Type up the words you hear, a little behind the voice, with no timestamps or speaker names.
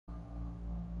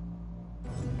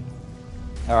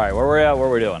Alright, where we at? What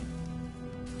are we doing?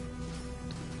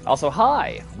 Also,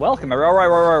 hi! Welcome, everyone.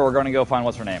 Alright, we're gonna go find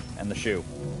what's her name and the shoe.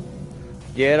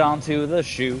 Get onto the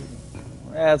shoe.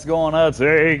 That's gonna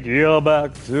take you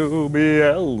back to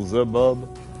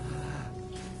Beelzebub.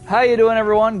 How you doing,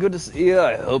 everyone? Good to see you.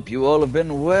 I hope you all have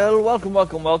been well.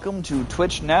 Welcome to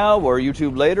Twitch now or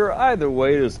YouTube later. Either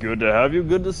way, it's good to have you.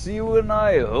 Good to see you, and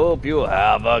I hope you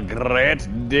have a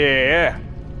great day.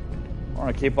 I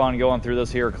want to keep on going through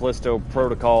this here Callisto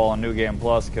Protocol on New Game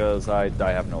Plus because I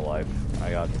have no life.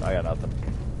 I got nothing.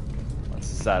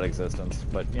 It's a sad existence,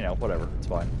 but you know, whatever. It's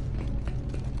fine.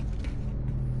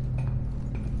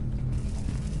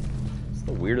 It's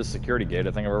the weirdest security gate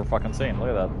I think I've ever fucking seen. Look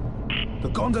at that. The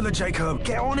gondola, Jacob!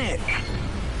 Get on it!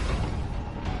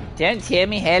 Don't tell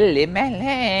me how to live my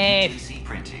life. PC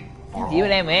printing. Do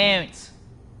what I want.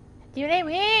 Do what I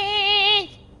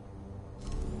want.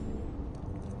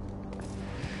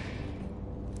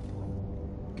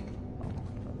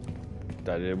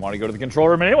 I didn't want to go to the control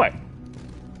room anyway.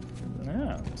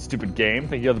 Yeah, stupid game.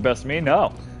 Think you're the best of me?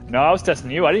 No. No, I was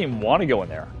testing you. I didn't even want to go in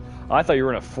there. I thought you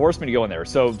were going to force me to go in there.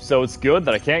 So it's good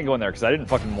that I can't go in there because I didn't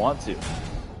fucking want to.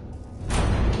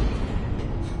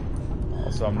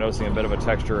 Also, I'm noticing a bit of a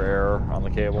texture error on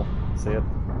the cable. See it?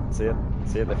 See it?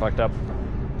 See it? They fucked up.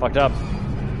 Fucked up.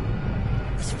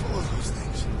 It's full of those things.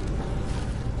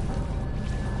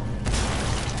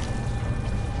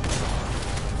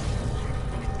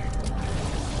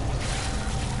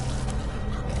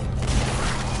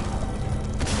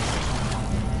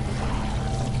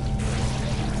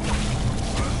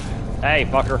 Hey,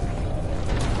 fucker.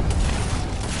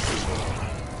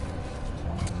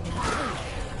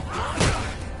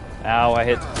 Ow, I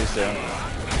hit too soon.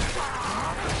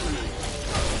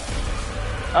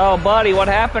 Oh, buddy, what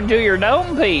happened to your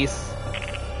dome piece?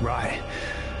 Right.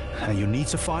 Now you need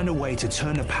to find a way to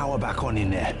turn the power back on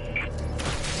in there.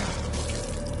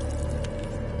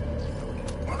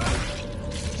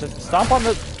 Just stomp on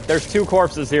the... There's two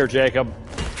corpses here, Jacob.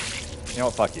 You know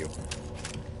what? Fuck you.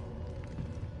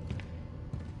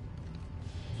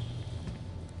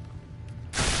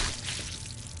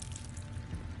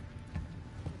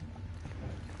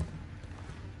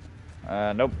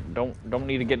 Nope, don't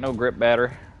need to get no grip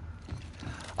batter.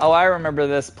 Oh, I remember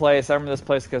this place. I remember this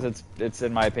place because it's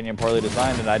in my opinion poorly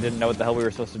designed, and I didn't know what the hell we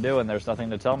were supposed to do, and there's nothing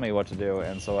to tell me what to do,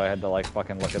 and so I had to like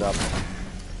fucking look it up.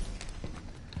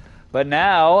 But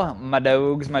now, my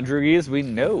dogs, my droogies, we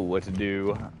know what to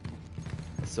do.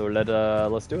 So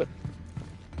let's do it.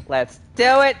 Let's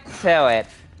do it to it.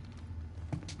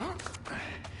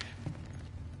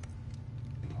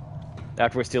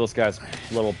 After we steal this guy's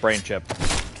little brain chip.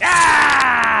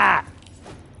 Ah!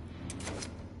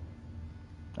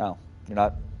 Oh, you're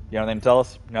not... You have anything to tell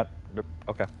us? You're not...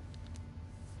 Okay.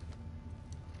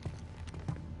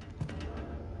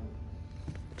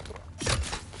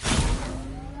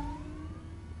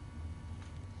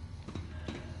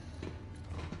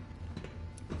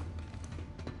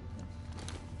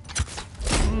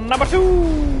 Number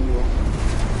 2!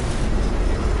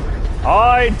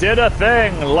 I did a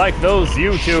thing like those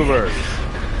YouTubers.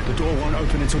 The door won't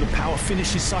open until the power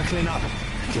finishes cycling up.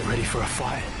 Get ready for a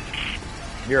fight.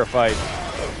 You're a fight.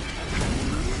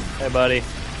 Hey, buddy.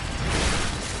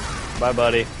 Bye,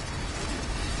 buddy.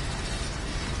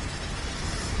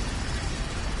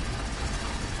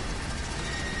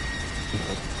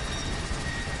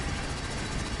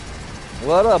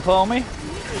 What up, homie?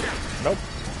 Nope.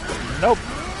 Nope.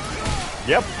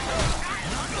 Yep.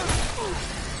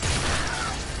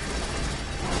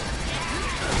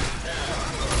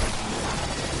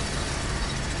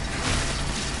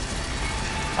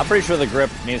 I'm pretty sure the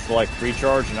grip needs to like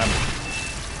recharge, and I'm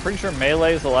pretty sure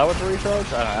melees allow it to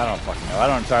recharge. I don't fucking know. I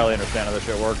don't entirely understand how this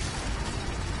shit works.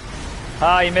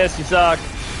 Ah, you missed. You suck.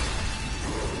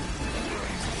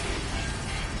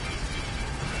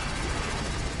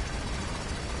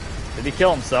 Did he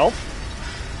kill himself?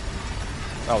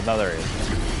 Oh no, there he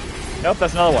is. Nope,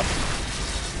 that's another one.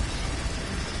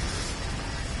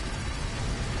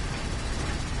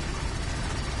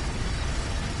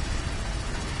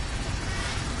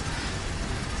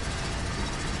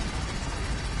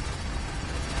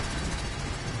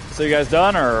 So you guys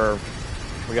done, or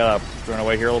we're gonna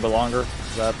wait here a little bit longer?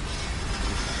 Is that...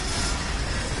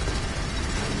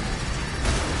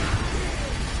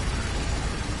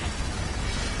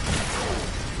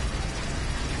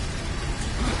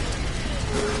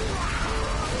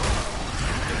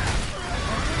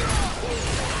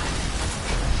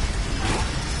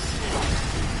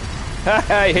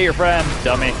 I hate your friend,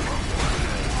 dummy.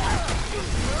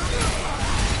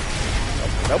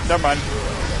 Nope, never mind.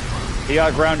 He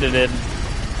got grounded in.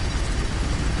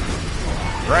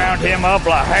 Ground him up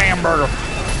like a hamburger.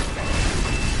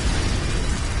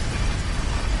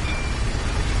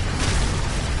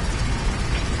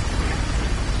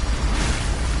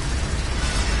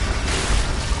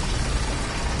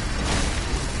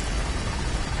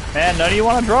 Man, none of you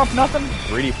want to drop nothing?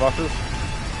 Greedy fuckers.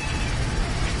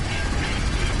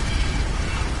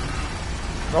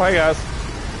 Oh, hey guys.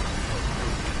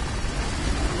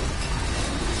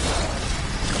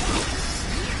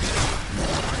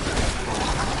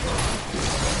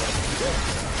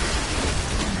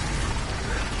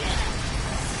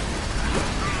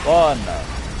 One.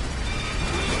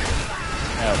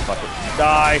 Oh, fuck it.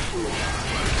 Die.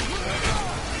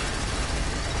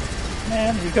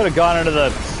 Man, you could have gone into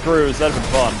the screws. That'd have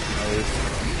been fun, at least.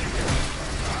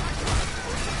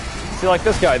 See, like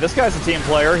this guy. This guy's a team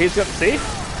player. He's got, see?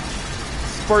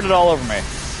 Spurted all over me.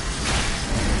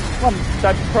 Well,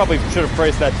 I probably should have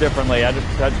phrased that differently. You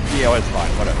know, it's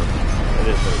fine. Whatever. It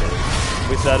is what it is.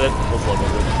 We said it. Let's live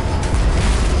with it.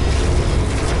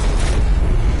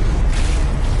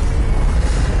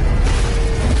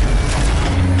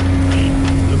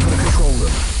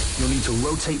 You'll need to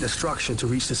rotate the structure to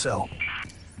reach the cell.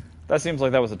 That seems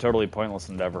like that was a totally pointless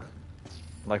endeavor.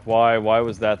 Like, why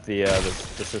was that the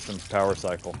system's power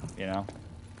cycle, you know?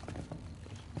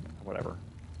 Whatever.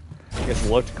 I guess it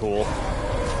looked cool.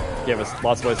 Gave us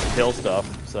lots of ways to kill stuff,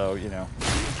 so, you know.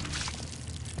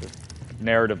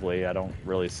 Narratively, I don't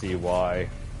really see why,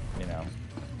 you know.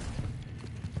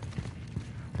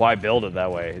 Why build it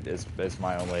that way is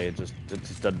my only, it just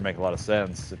doesn't make a lot of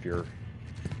sense if you're...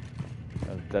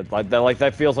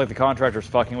 That feels like the contractor's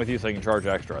fucking with you so you can charge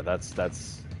extra.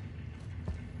 That's...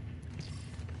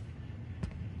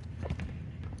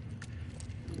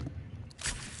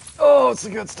 Oh, it's the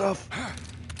good stuff.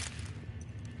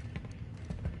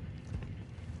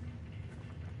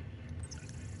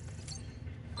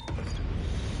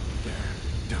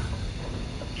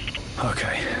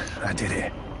 Okay, I did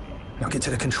it. Now get to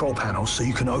the control panel so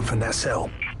you can open that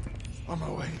cell. On my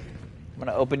way. I'm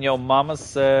gonna open your mama's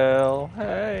cell.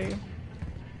 Hey.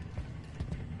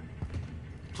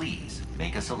 Please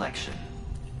make a selection.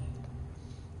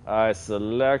 I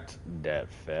select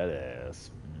that fat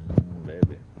ass,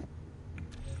 baby.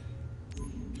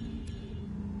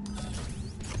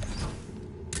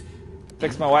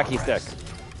 Fix my wacky stick.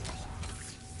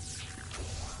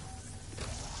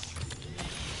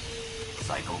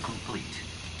 Cycle complete.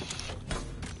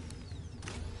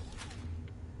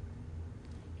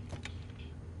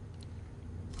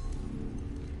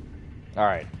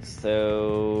 Alright,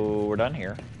 so we're done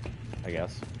here, I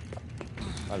guess.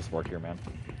 I'll just work here, man.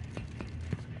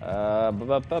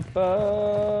 Let's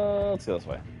go this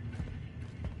way.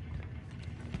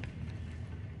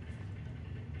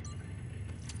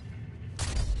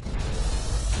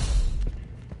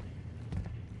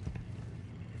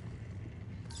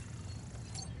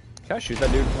 Can I shoot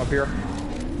that dude from up here?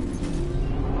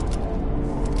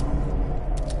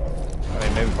 I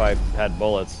mean, maybe if I had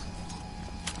bullets.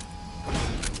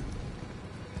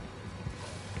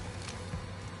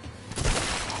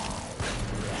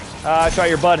 I shot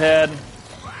your butt head.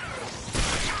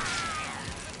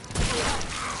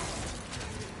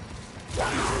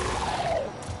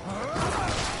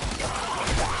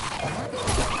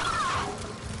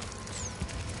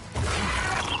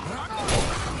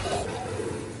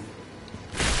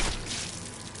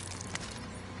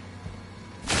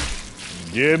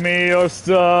 Give me your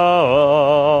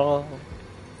stuff.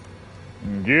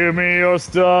 Give me your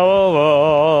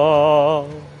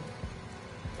stuff.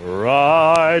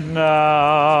 Right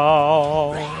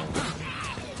now.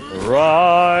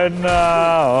 Right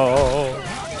now.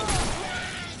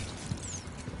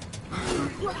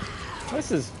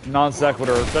 This is non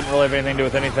sequitur. It doesn't really have anything to do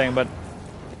with anything, but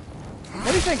what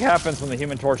do you think happens when the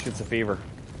Human Torch gets a fever?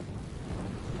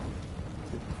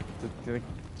 Do you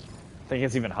think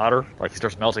it's even hotter? Like he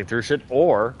starts melting through shit?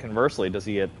 Or, conversely, does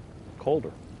he get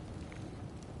colder?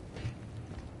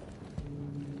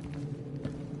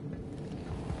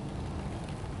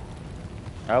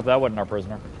 I hope that wasn't our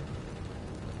prisoner.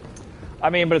 I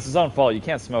mean, but it's his own fault. You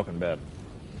can't smoke in bed.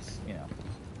 It's, you know.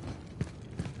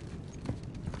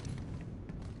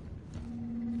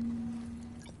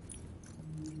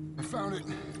 I found it.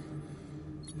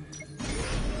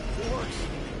 It works.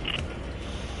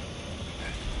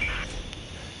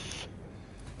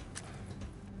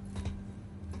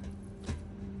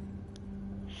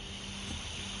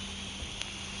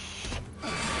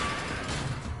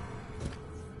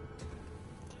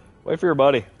 Wait for your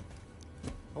buddy.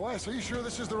 Elias, are you sure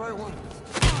this is the right one?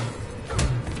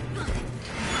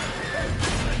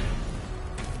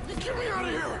 Get me out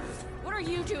of here! What are are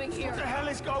you doing here? What the hell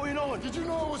is going on? Did you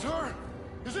know it was her?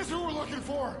 Is this who we're looking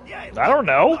for? Yeah, I don't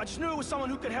know. I just knew it was someone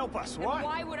who could help us, And right?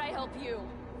 why would I help you?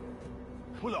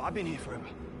 Well, look, I've been here forever.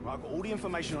 Right, I've got all the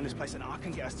information on this place, and I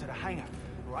can get us to the hangar.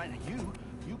 Right, and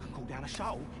you can call down a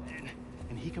shuttle,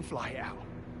 and he can fly it out.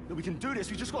 Look, we can do this.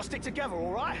 We just got to stick together,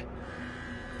 all right?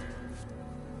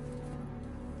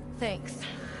 Thanks.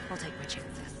 I'll take my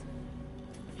chances.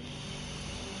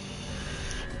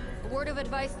 A word of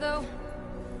advice, though?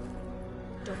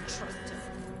 Don't trust him.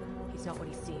 He's not what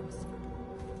he seems.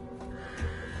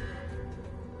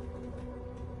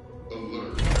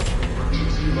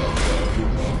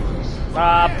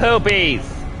 Ah, poopies!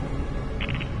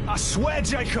 I swear,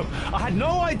 Jacob, I had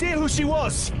no idea who she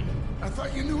was. I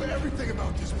thought you knew everything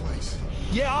about this place.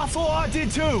 Yeah, I thought I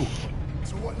did too.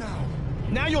 So what now?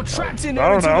 Now you're trapped in I there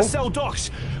don't until know. the cell docks,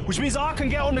 which means I can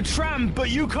get on the tram, but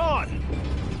you can't.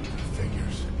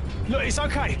 Figures. Look, it's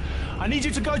okay. I need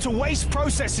you to go to waste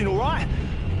processing, all right?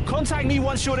 Contact me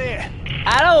once you're there.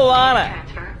 I don't wanna.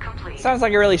 Transfer complete. Sounds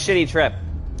like a really shitty trip.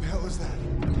 The hell is that?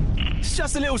 It's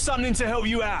just a little something to help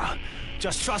you out.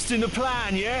 Just trust in the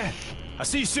plan, yeah? I'll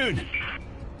see you soon.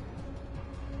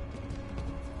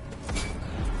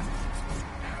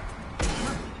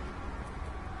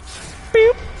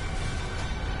 Beep.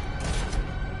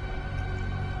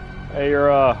 Hey,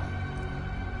 the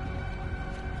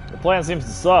plan seems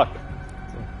to suck.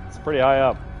 It's pretty high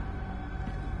up.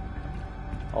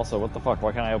 Also, what the fuck?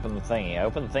 Why can't I open the thingy? I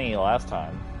opened the thingy last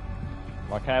time.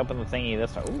 Why can't I open the thingy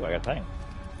this time? Ooh, I got a thing.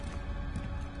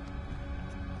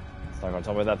 It's not gonna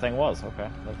tell me what that thing was. Okay,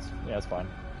 that's fine.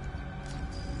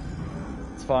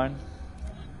 It's fine.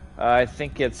 I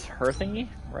think it's her thingy,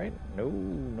 right? No,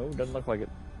 doesn't look like it.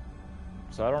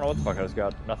 So I don't know what the fuck I just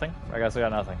got. Nothing? I guess I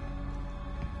got nothing.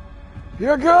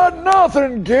 You got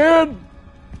nothing, kid!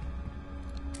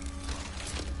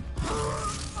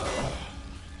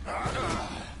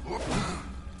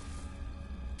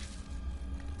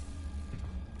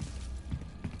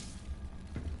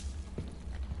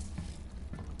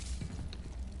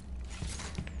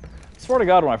 Swear to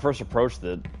God, when I first approached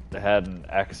it, it had an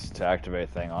X to activate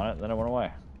thing on it, then it went away.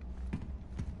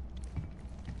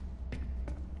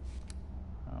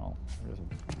 I'll just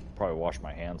probably wash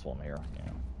my hands while I'm here.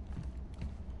 Yeah.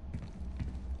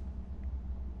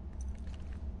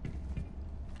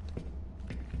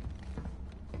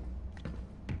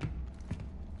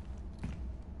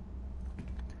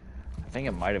 I think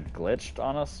it might have glitched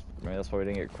on us. Maybe that's why we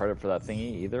didn't get credit for that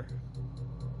thingy either.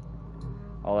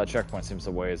 Oh, that checkpoint seems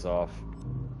a ways off.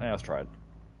 Yeah, let's try it.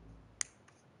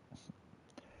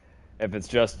 If it's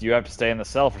just you have to stay in the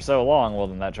cell for so long, well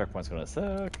then that checkpoint's gonna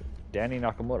suck. Danny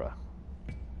Nakamura.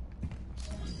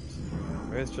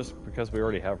 Maybe it's just because we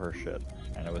already have her shit,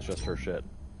 and it was just her shit.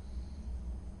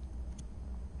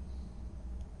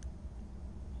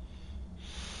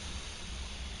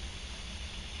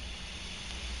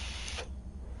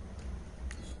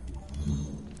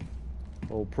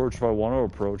 I'll approach if I want to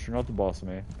approach. You're not the boss of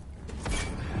me.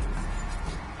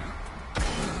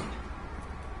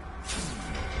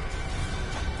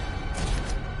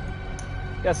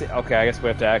 Yes. Okay, I guess we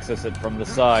have to access it from the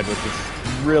side, which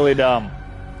is really dumb.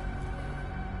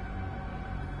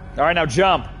 All right, now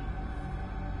jump.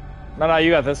 No,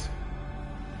 you got this.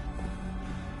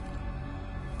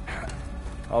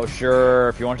 Oh, sure.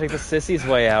 If you want to take the sissy's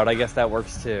way out, I guess that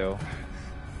works too.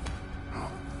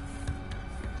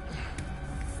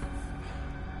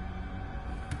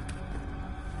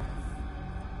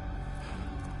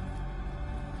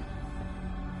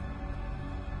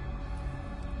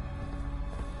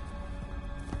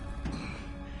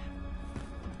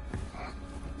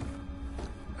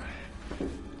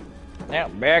 Now,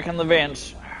 back in the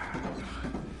vents.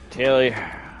 Tell you,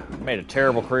 made a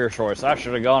terrible career choice. I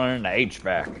should have gone into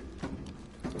HVAC.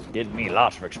 Getting me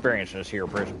lots of experience in this here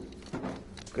prison.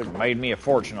 Could have made me a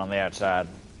fortune on the outside.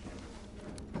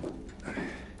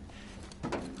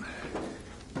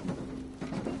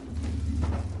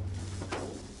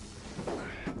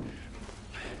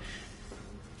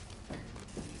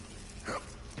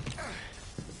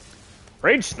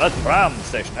 Reach the tram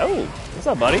station. Oh, what's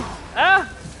up, buddy? Ah,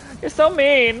 you're so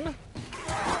mean.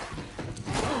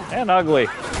 And ugly.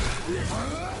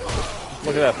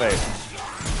 Look at that face.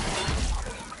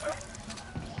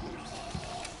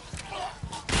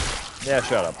 Yeah,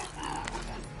 shut up.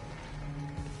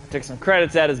 Took some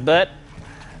credits at his butt.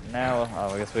 Now,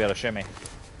 oh, I guess we got a shimmy.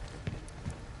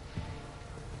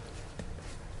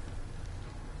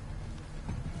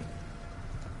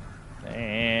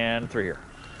 And through here.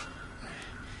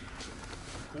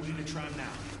 Calling the tram now.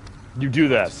 You do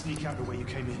that. Sneak out the way you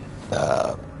came in.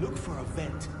 Look for a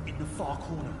vent in the far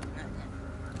corner.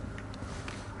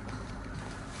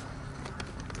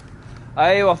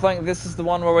 I think this is the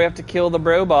one where we have to kill the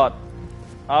robot.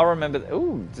 I'll remember.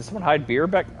 Ooh, did someone hide beer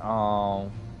back? Oh,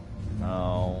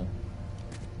 no.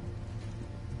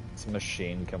 It's a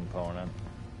machine component.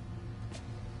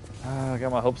 I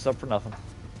got my hopes up for nothing.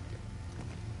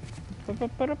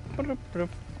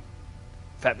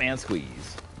 Fat man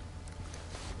squeeze.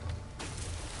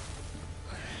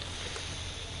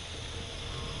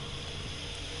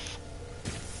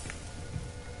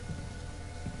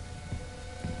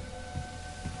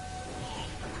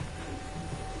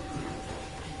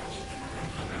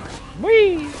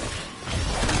 Whee!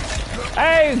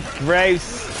 Oh,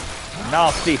 gross.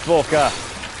 Nasty fucker.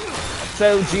 I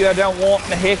told you I don't want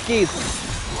the hickeys.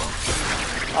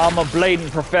 I'm a bleeding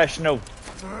professional.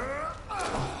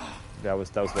 That was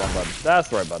the wrong button. That's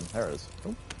the right button. There it is.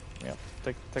 Ooh, yeah,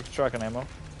 take the shotgun ammo.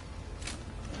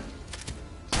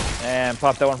 And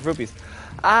pop that one for rupees.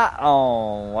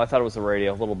 Oh, I thought it was a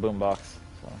radio, a little boombox.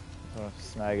 So, I'm gonna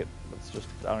snag it. It's just,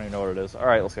 I don't even know what it is.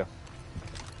 Alright, let's go.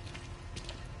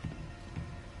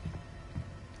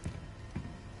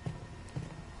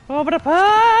 Over the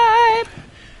pipe,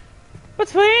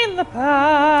 between the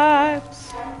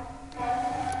pipes.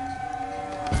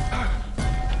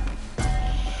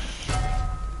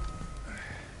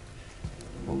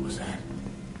 What was that?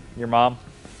 Your mom.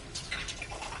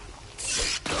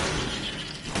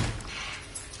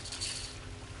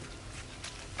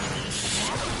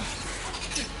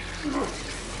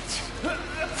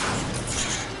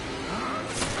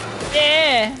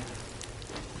 Yeah.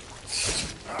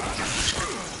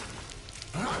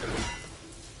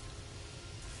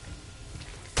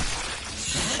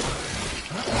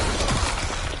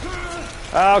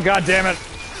 Oh, god damn it.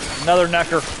 Another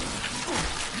necker.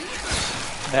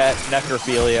 That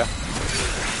necrophilia.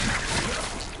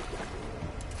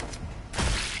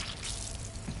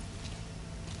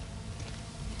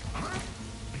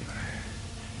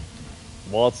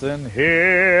 What's in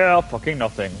here? Fucking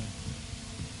nothing.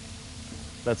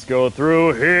 Let's go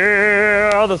through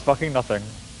here. There's fucking nothing.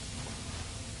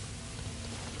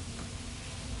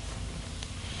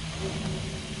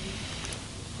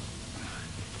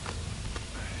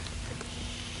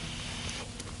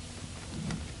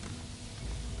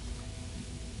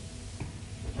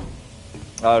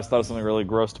 I just thought of something really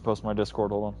gross to post on my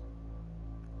Discord. Hold on.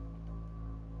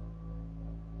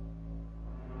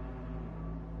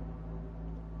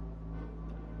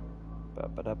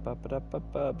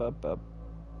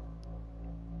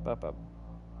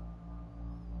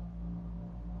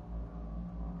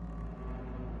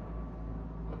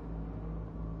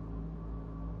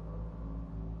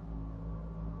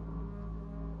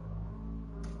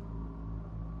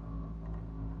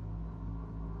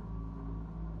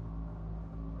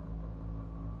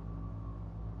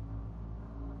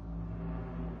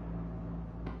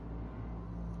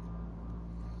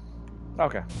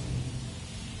 Okay.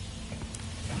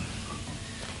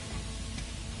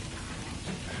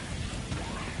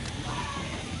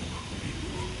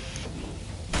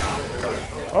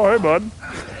 Oh, hey, bud.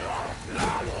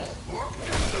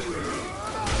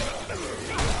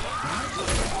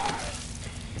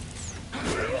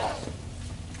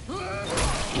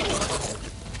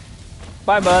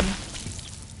 Bye, bud.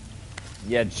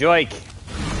 Yeah, joke.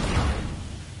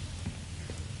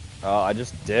 Oh, I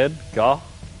just did? Go.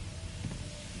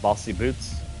 Bossy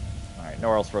boots. Alright,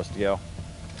 nowhere else for us to go.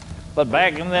 But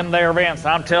back in them there vents,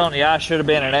 I'm telling you, I should have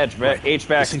been an HVAC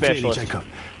Listen clearly, specialist. Jacob.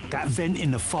 That vent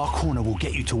in the far corner will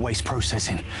get you to waste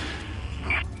processing.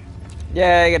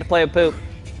 Yeah, I get to play with poop.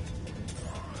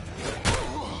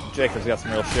 Jacob's got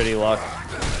some real shitty luck.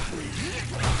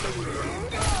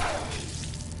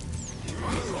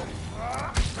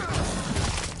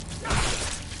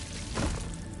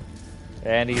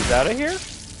 And he's out of here?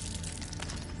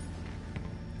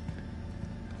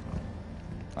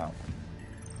 Oh.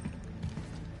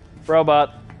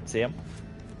 Robot. See him?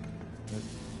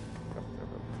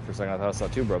 For a second I thought I saw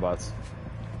two robots.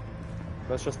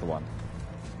 That's just the one.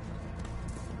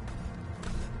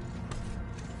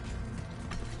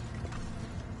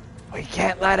 We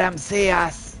can't let him see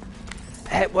us.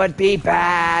 It would be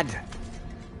bad.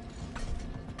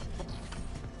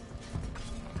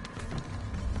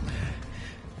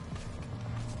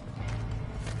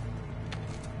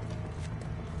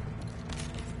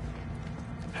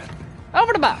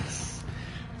 Over the box.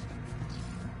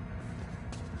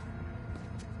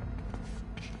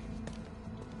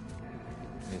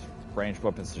 These ranged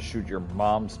weapons to shoot your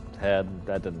mom's head.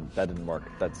 That didn't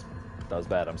work. That was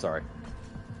bad. I'm sorry.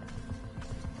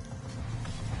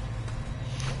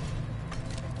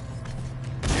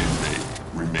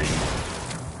 Remain.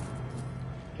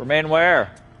 Remain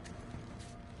where?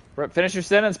 Finish your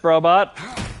sentence, Brobot.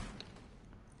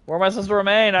 Where am I supposed to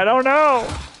remain? I don't know.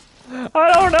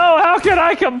 I don't know. How can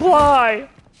I comply?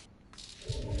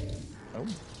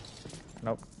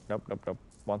 Nope. Nope.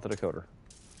 Want the decoder.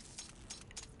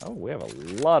 Oh, we have a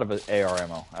lot of AR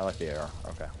ammo. I like the AR.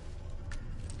 Okay.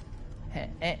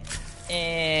 I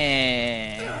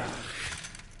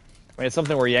mean, it's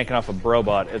something we're yanking off a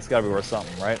Brobot. It's gotta be worth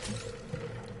something, right?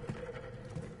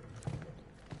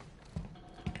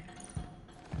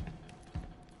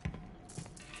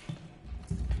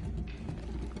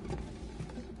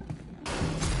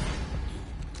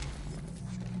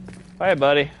 Hi,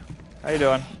 buddy. How you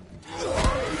doing?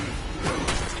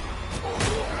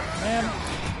 Man,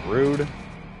 rude.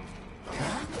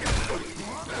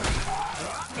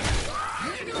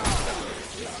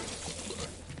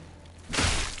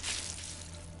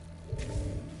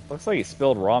 Looks like he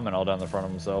spilled ramen all down the front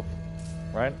of himself,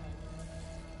 right?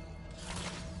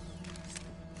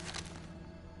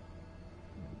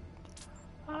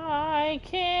 I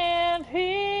can't hear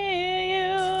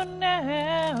you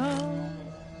now.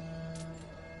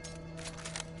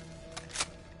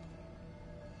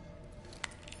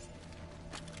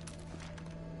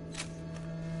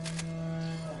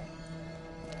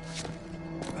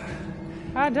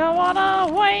 I don't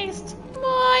wanna waste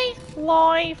my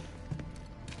life.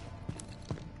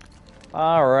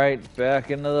 Alright,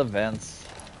 back into the vents.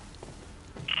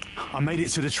 I made it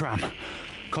to the tram.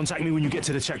 Contact me when you get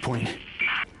to the checkpoint.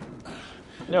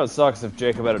 You know, it sucks if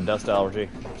Jacob had a dust allergy.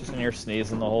 Just in here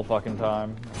sneezing the whole fucking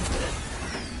time.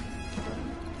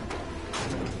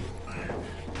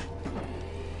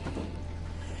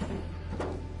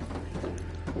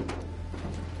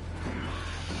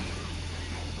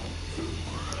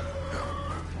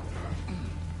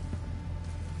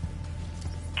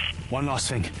 One last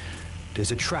thing.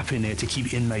 There's a trap in there to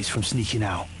keep inmates from sneaking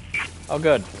out. Oh,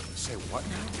 good. Say what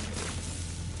now?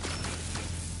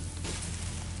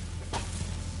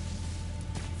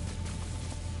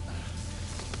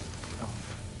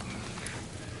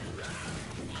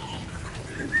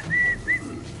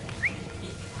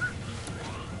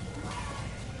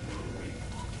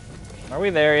 Are we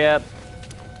there yet?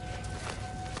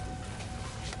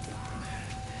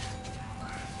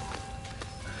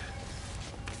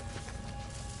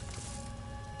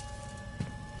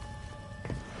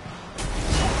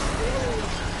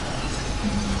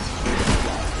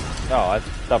 Oh, I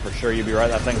thought for sure you'd be right.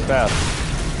 That thing's fast.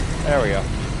 There we go.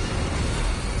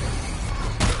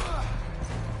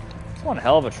 It's one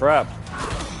hell of a trap.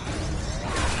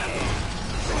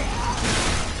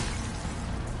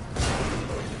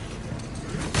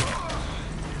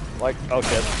 Like, oh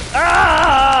shit.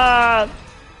 Ah!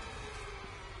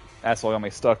 Asshole got me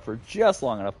stuck for just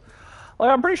long enough. Like,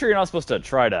 I'm pretty sure you're not supposed to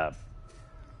try to,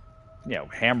 you know,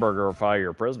 hamburgerify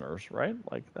your prisoners, right?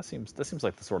 Like, that seems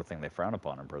like the sort of thing they frown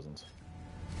upon in prisons.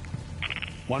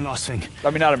 One last thing. I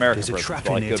mean, not American There's a prisons, trap but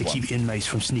in like there good to ones. keep inmates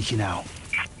from sneaking out.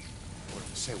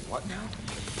 Say what now?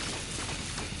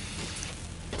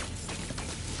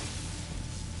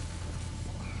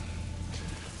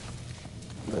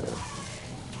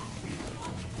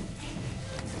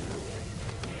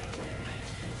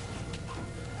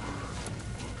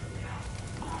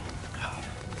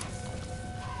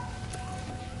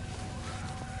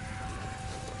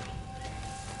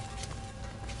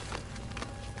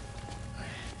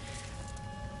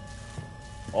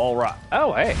 All right.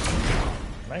 Oh, hey.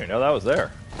 I didn't even know that was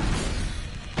there.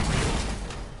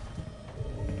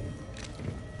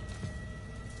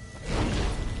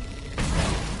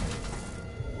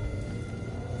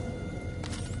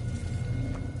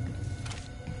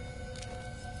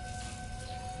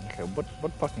 Okay,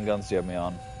 what fucking guns do you have me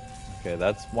on? Okay,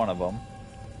 that's one of them.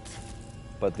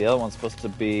 But the other one's supposed to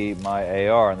be my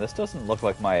AR, and this doesn't look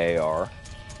like my AR.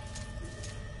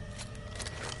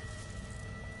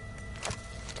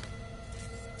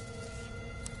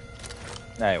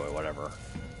 Anyway, whatever.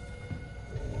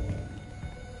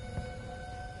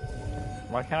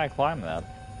 Why can't I climb that?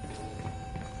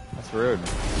 That's rude.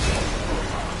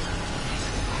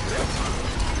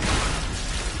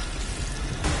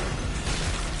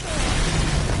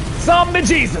 Zombie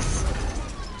Jesus!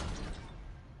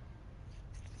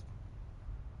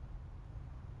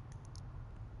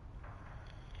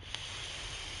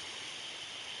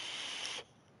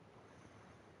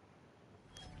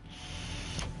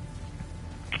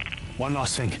 One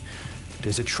last thing.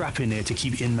 There's a trap in there to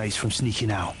keep inmates from sneaking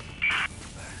out.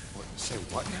 Say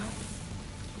what now?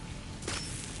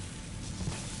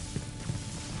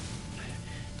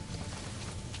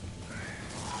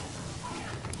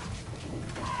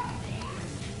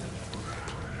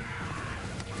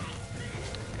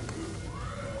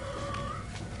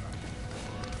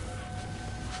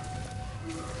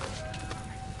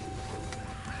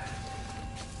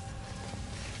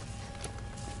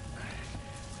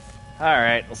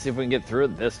 Alright, let's see if we can get through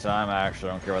it this time. I actually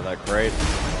don't care about that crate.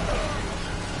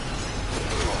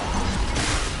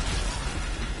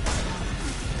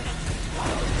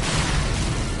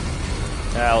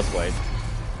 Yeah, let's wait.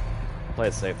 Play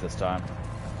it safe this time.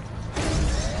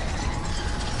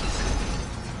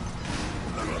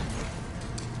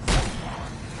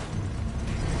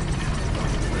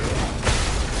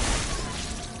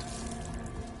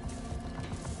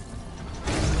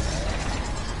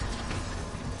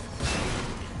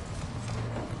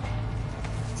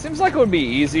 Seems like it would be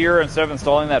easier, instead of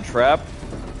installing that trap,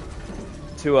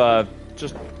 to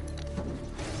just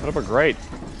put up a grate.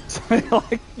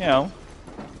 Like, you know,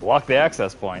 block the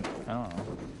access point. I don't know.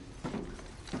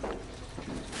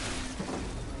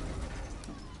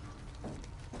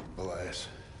 Elias,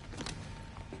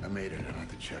 I made it at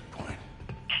the checkpoint.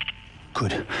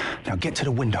 Good. Now get to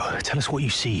the window. Tell us what you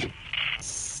see.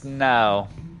 Snow.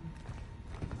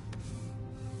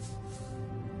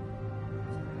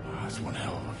 That's one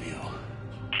hell of a view.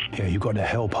 Yeah, you got the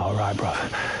hell part right,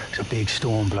 bruv. It's a big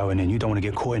storm blowing in. You don't want to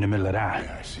get caught in the middle of that.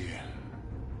 Yeah, I see it.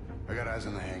 I got eyes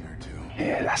on the hangar, too.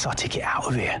 Yeah, that's our ticket out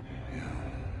of here. Yeah,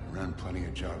 ran plenty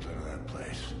of jobs out of that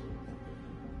place.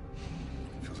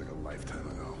 Feels like a lifetime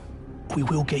ago. We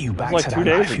will get you back Like to 2 that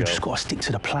days life. ago. You just got to stick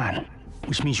to the plan.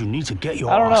 Which means you need to get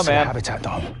your I don't know, ass to the man. habitat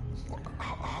dome.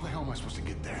 How the hell am I supposed to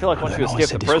get there? I feel like once you No one escape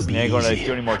said the this would prison, be you ain't going to easy.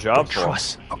 do any more But jobs for us.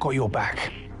 trust, I got your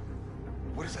back.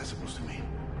 What is that supposed to mean?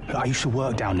 I used to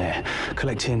work down there,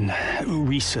 collecting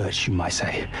research, you might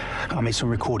say. I made some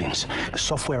recordings. The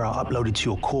software I uploaded to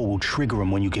your core will trigger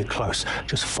them when you get close.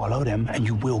 Just follow them and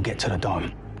you will get to the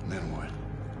dome. And then what?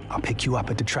 I'll pick you up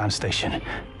at the tram station.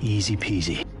 Easy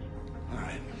peasy. All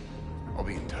right. I'll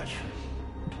be in touch.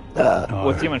 No,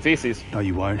 With human feces. no,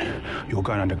 you won't. You're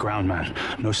going underground, man.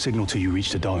 No signal till you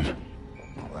reach the dome.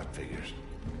 Well, that figures.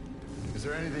 Is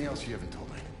there anything else you haven't told me?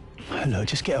 Look,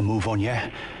 just get a move on, yeah?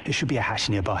 There should be a hatch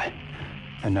nearby.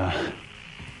 And,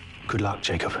 good luck,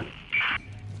 Jacob.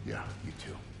 Yeah, you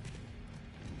too.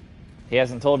 He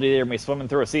hasn't told you you're going to be swimming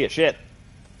through a sea of shit.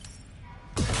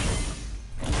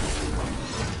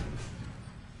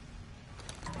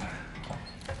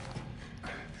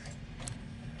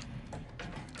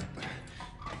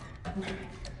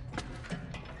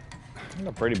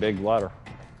 A pretty big ladder.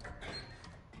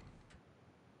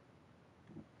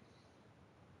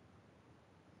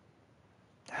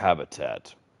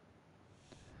 Habitat.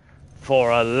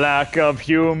 For a lack of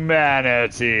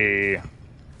humanity.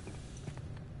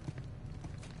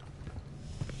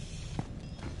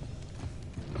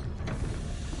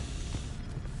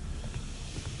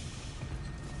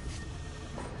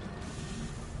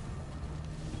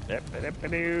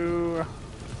 Dip-a-dip-a-doo.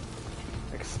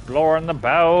 Exploring the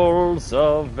bowels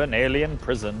of an alien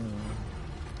prison.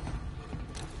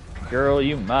 Girl,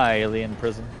 you my alien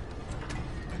prison.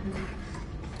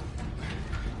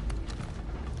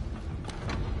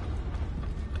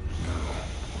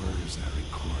 Where is that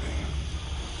recording?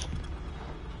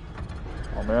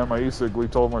 Oh man, my e-cig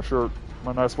leaked all over my shirt.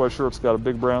 My nice white shirt's got a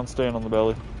big brown stain on the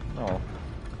belly. Oh.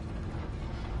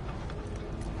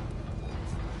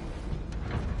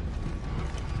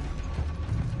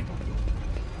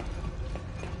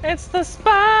 It's the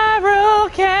spiral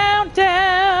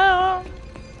countdown.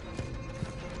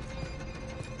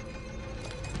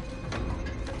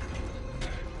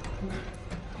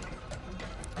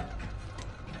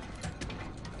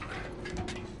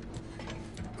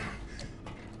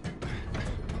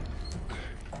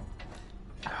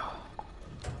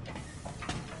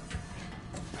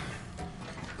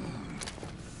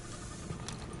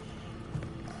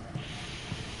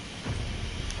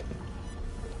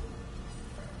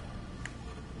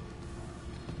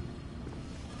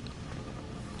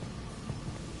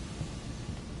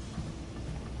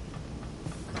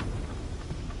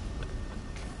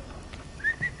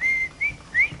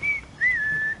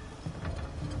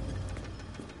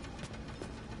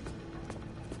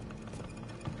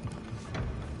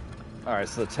 Alright,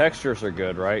 so the textures are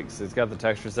good, right? Because it's got the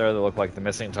textures there that look like the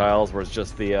missing tiles, where it's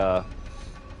just the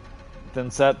thin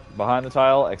set behind the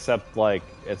tile, except like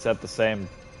it's at the same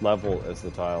level as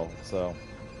the tile, so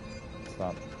it's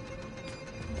not.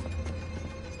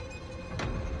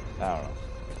 I don't know.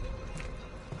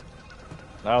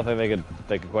 I don't think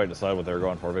they could quite decide what they were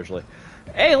going for visually.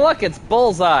 Hey, look, it's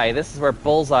Bullseye. This is where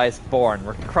Bullseye's born.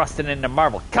 We're crusting into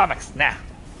Marvel Comics now.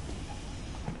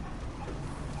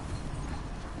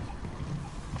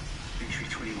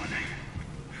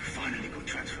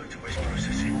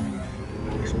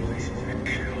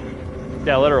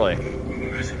 Yeah, literally.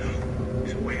 There's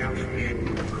a way out from here.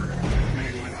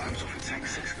 Main line comes off in Tank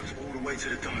 6, goes all the way to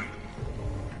the dome.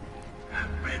 That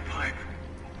red pipe.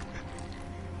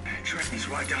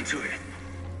 right down to it.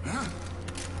 Huh?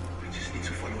 I just need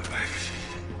to follow it back.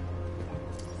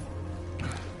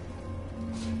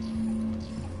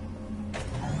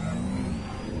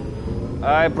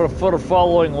 I prefer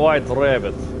following White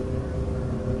Rabbit.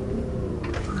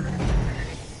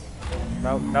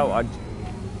 No, I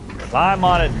climb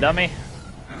on it, dummy.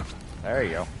 There you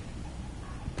go.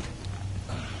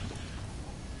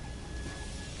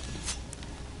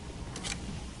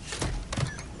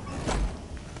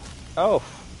 Oh,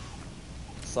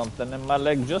 something in my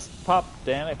leg just popped,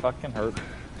 and it fucking hurt.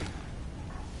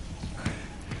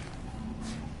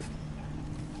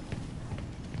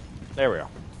 There we go.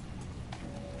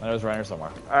 I was right here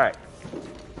somewhere. Alright.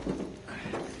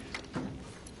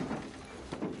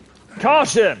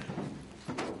 Caution!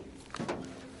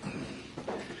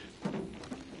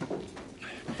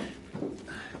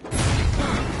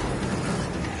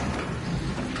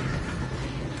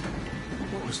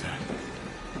 What was that?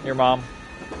 Your mom.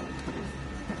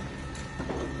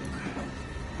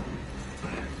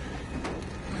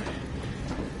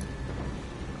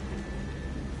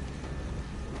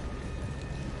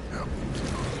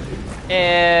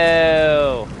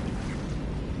 Ew.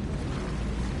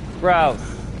 Gross.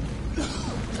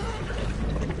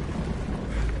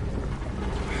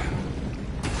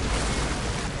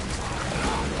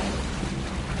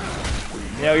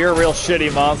 You know, you're a real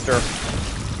shitty monster.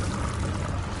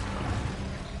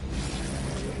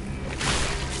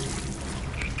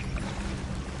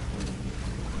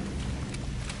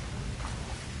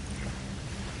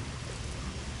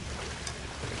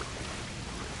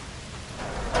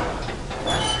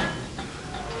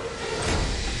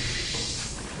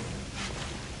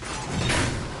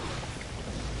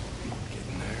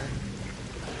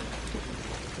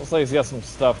 Looks like he's got some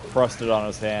stuff crusted on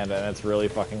his hand, and it's really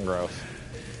fucking gross.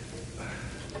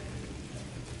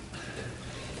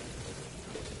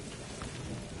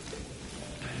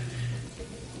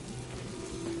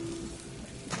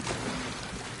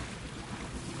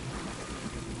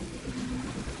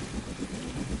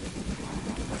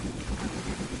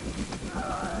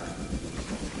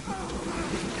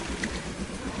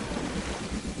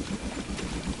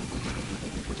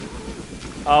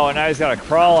 Oh, and now he's got to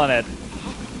crawl on it.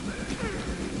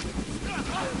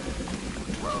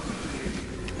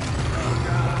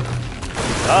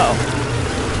 Uh-oh.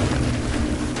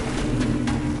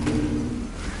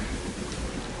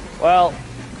 Well,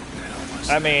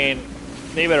 I mean,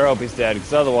 you better hope he's dead,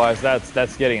 because otherwise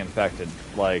that's getting infected.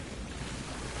 Like,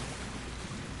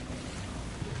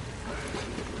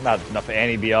 not enough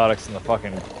antibiotics in the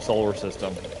fucking solar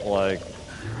system. Like,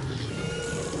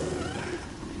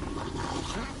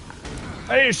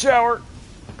 I need a shower.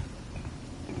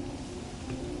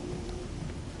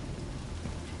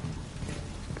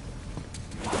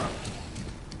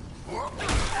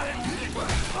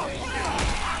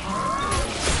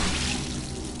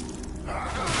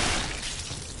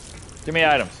 Give me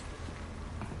items.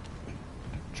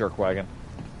 Jerkwagon.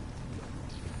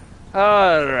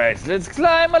 Alright, let's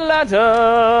climb a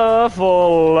ladder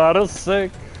for ladder's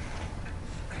sake.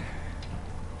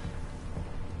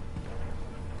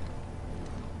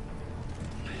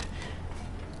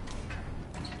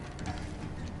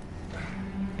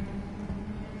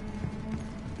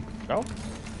 Oh.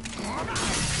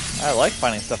 I like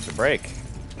finding stuff to break.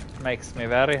 It makes me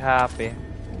very happy.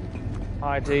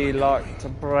 I do like to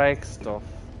break stuff.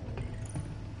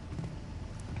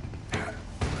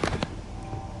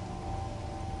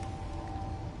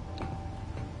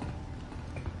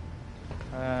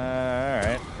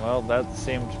 Alright, well that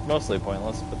seemed mostly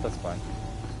pointless, but that's fine.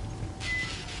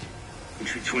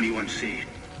 Entry 21C.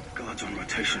 Guards on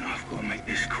rotation. I've got to make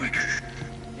this quick.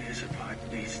 Here's a pipe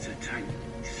leads to tank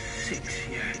 6,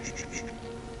 yeah.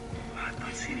 I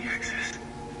don't see any access.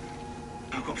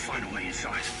 I've got to find a way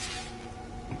inside.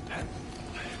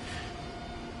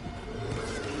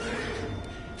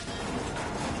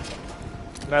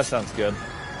 That sounds good.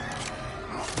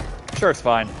 Sure, it's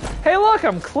fine. Hey, look,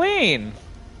 I'm clean!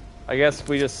 I guess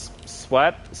we just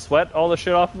sweat all the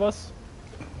shit off of us?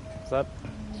 Is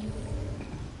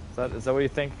that what you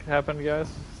think happened, guys?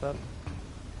 Can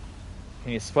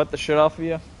you sweat the shit off of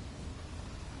you?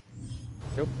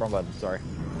 Nope, wrong button, sorry.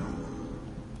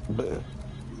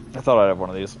 I thought I'd have one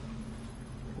of these.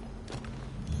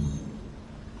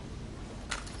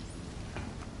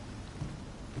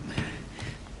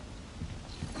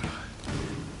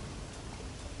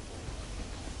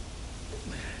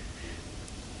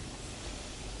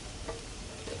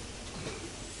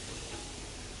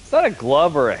 Is that a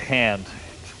glove or a hand?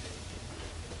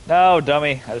 No,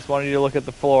 dummy. I just wanted you to look at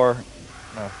the floor.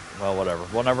 Oh, well, whatever.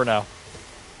 We'll never know.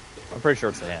 I'm pretty sure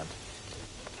it's a hand.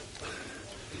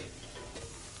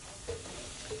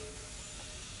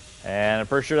 And I'm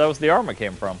pretty sure that was the arm it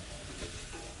came from.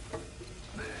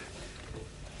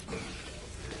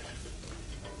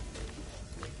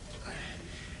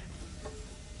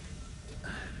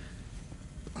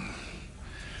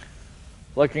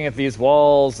 Looking at these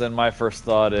walls, and my first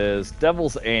thought is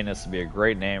Devil's Anus would be a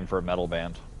great name for a metal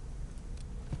band.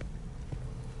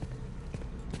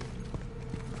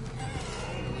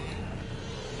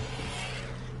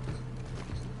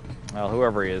 Well,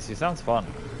 whoever he is, he sounds fun.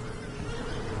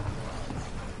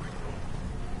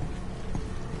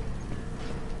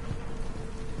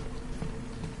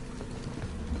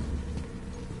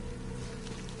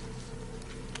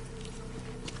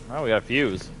 Oh, we got a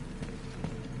fuse.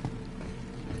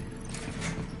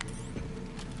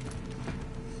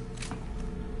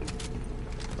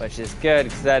 Which is good,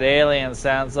 because that alien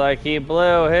sounds like he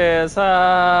blew his heart.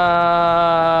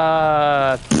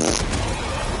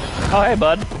 Oh, hey,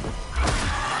 bud.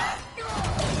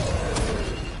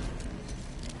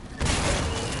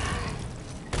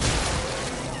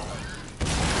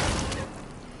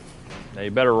 Now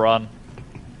you better run.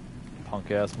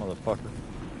 Punk-ass motherfucker.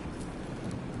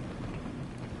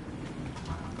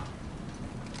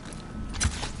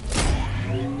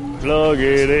 Plug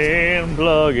it in,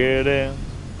 plug it in.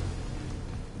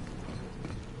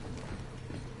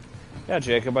 Yeah,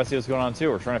 Jacob, I see what's going on too.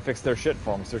 We're trying to fix their shit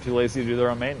for them, so they're too lazy to do their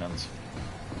own maintenance.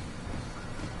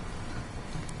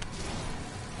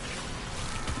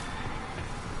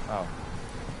 Oh.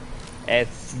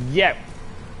 It's you!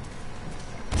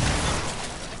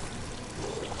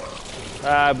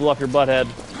 Ah, I blew up your butthead.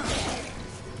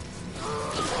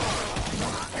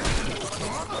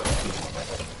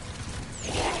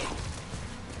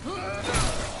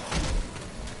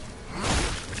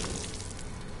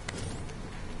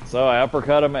 So I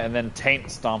uppercut him and then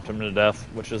taint stomped him to death,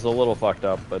 which is a little fucked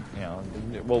up, but you know,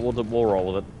 we'll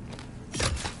roll with it.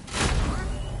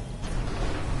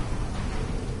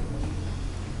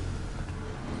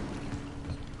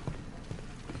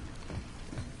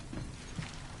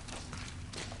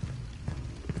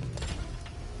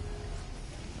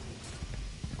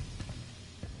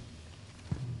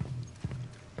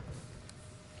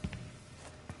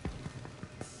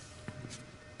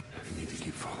 I need to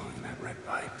keep following that red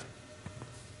pipe.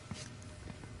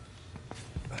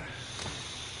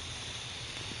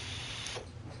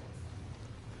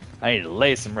 I need to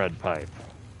lay some red pipe.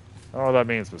 I don't know what that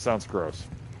means, but it sounds gross.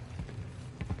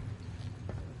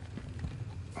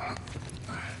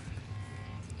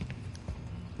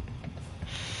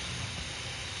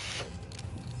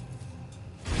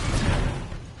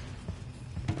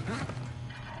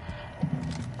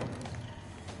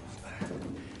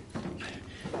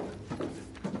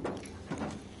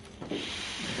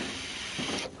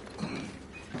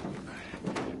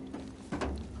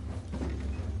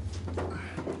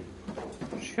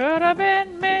 Should have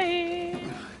been me.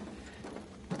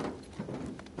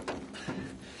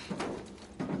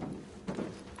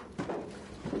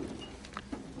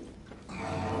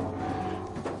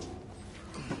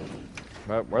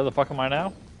 But where the fuck am I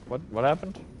now? What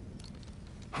happened?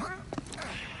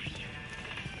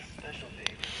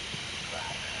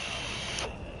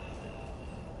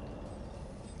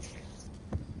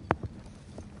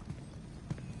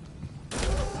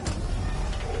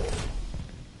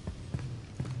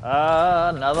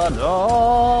 Another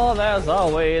door. There's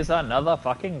always another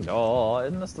fucking door.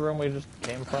 Isn't this the room we just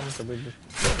came from? Did we just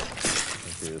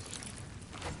confused?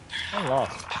 I'm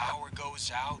lost. Power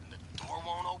goes out and the door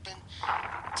won't open.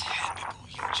 Typical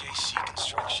UJC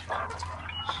construction.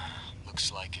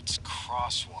 Looks like it's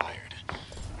cross-wired.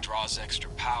 Draws extra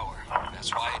power.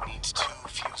 That's why it needs 2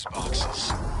 fuse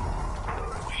boxes.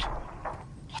 Wait,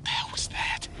 what the hell was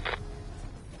that?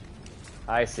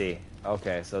 I see.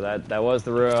 Okay, so that was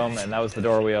the room, and that was the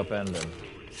door we opened, and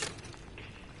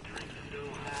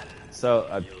so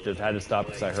I just had to stop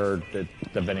because I heard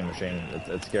the vending machine.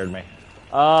 It scared me.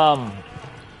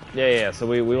 Yeah. So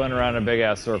we went around a big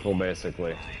ass circle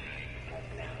basically.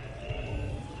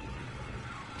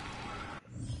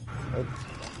 Do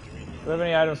we have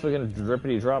any items we can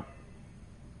drippity drop?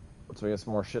 So we get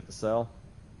some more shit to sell.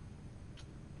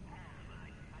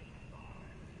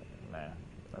 Nah,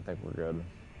 I think we're good.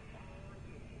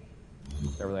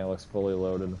 Everything looks fully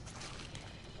loaded.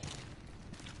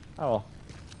 Oh well.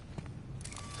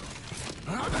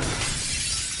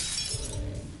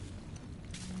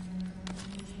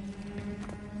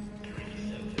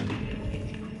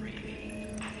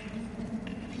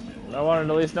 I wanted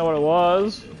to at least know what it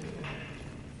was.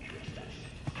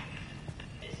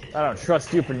 I don't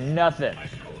trust you for nothing.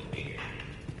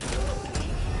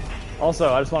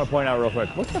 Also, I just want to point out real quick,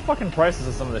 what's the fucking prices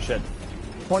of some of this shit?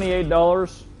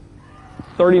 $28?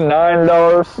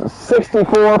 $39,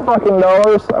 $64 fucking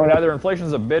dollars. I mean, either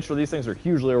inflation's a bitch or these things are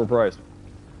hugely overpriced.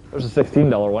 There's a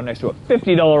 $16 one next to a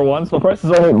 $50 one, so the price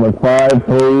is only like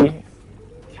 $5.3.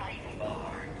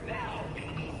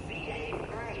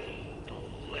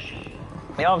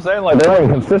 You know what I'm saying? Like, they're not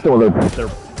even consistent with their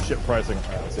shit pricing.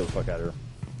 Alright, let's get the fuck out of here.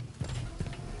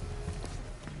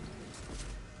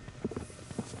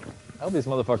 I hope these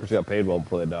motherfuckers got paid well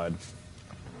before they died.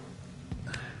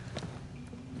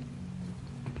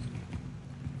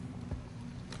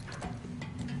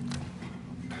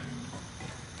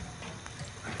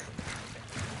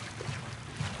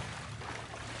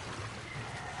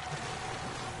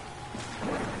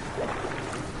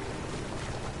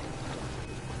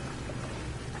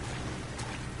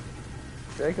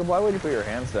 Jacob, why would you put your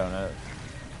hands down it?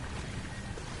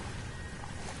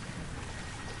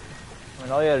 I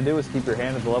mean, all you had to do was keep your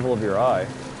hand at the level of your eye.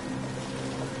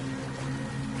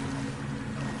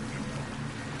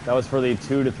 That was for the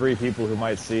 2 to 3 people who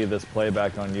might see this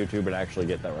playback on YouTube and actually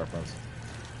get that reference.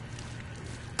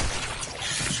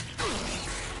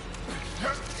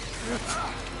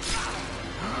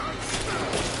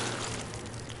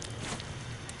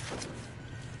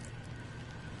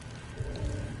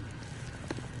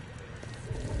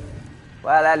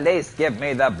 Well, at least give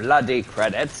me the bloody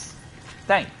credits.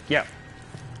 Thank you.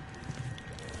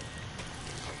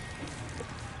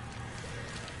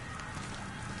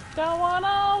 Don't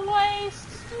wanna waste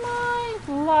my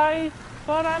life,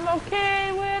 but I'm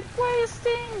okay with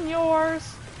wasting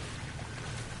yours.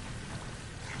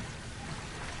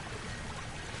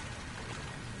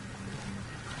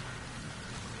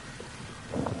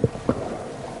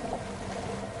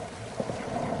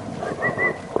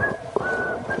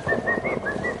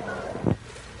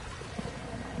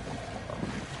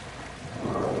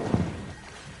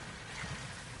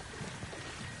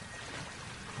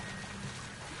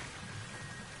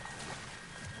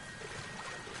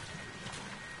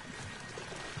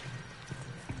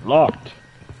 Locked.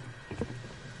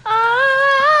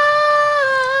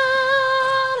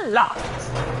 Locked.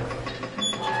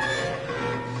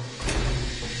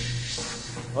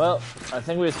 Well, I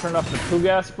think we just turned off the poo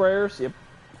gas sprayers. Yep,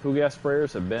 poo gas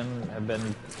sprayers have been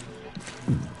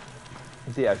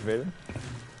deactivated.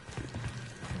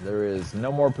 There is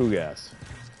no more poo gas.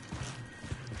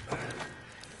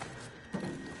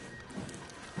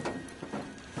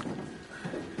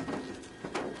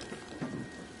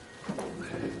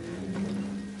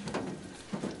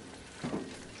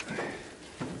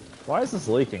 Why is this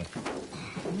leaking?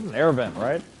 This is an air vent,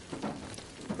 right?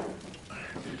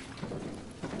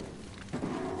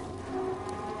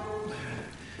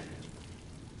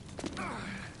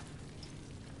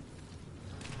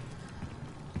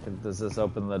 Does this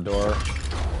open the door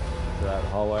to that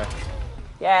hallway?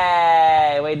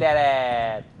 Yay, we did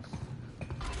it.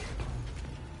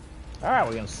 Alright,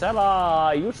 we can sell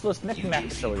our useless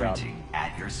knickknacks that we got. Printing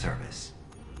at your service.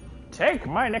 Take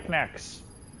my knickknacks.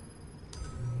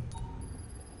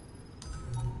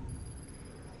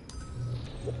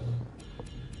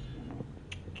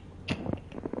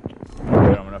 We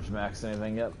don't have enough to max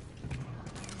anything yet.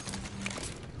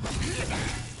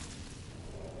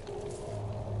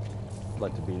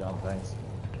 Like to beat on things.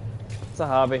 It's a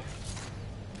hobby.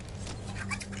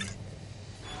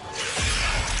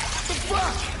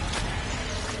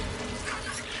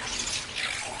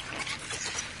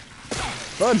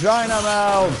 Vagina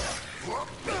mouth!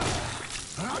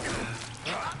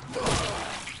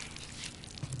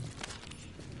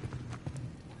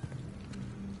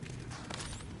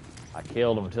 I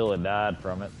killed him till it died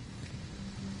from it.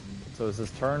 So is this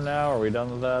turn now? Are we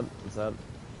done with that? Is that...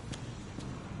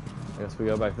 I guess we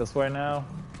go back this way now.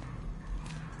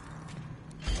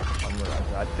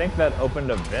 I think that opened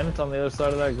a vent on the other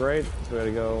side of that grate, so we had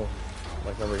to go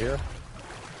like over here.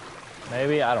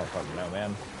 Maybe? I don't fucking know,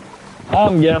 man.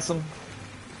 I'm guessing.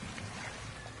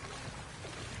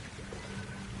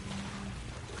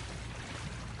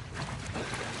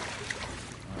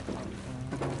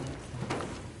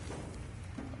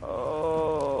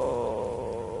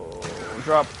 Oh,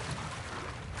 drop.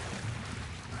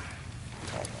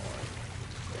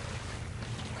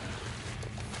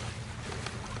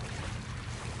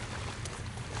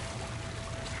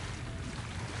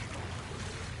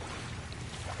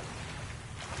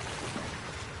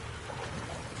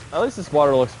 At least this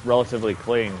water looks relatively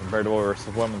clean compared to what we were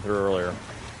swimming through earlier.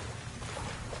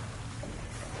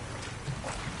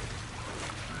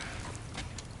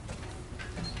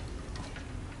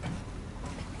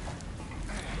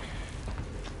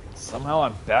 Somehow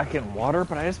I'm back in water,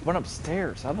 but I just went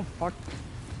upstairs. How the fuck?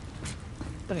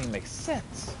 Doesn't even make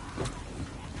sense.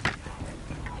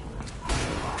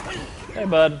 Hey,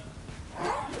 bud.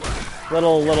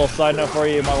 Little side note for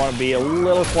you. You might want to be a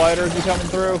little quieter as you're coming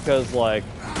through, because, like,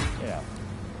 you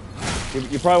know,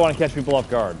 you probably want to catch people off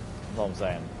guard. That's all I'm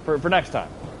saying. For next time.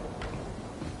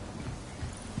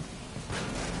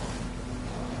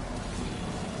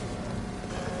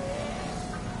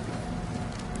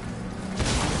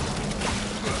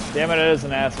 Damn it, it is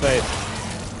an ass face.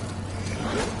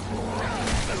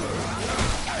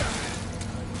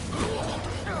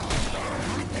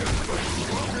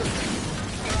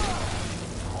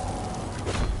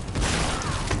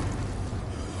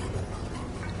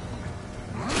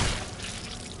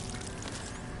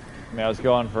 I mean, I was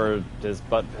going for his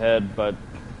butt head, but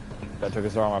that took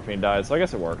his arm off and he died, so I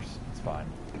guess it works. It's fine.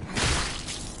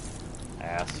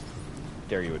 Ass.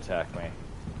 Dare you attack me.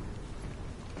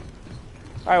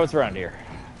 Alright, what's around here?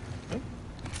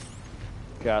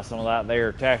 Got some of that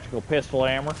there tactical pistol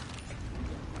ammo.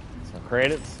 Some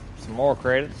credits. Some more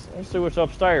credits. Let's see what's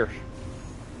upstairs.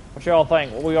 What y'all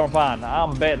think? What we gonna find?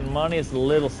 I'm betting money it's a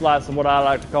little slice of what I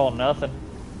like to call nothing.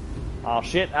 Oh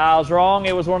shit, I was wrong.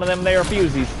 It was one of them there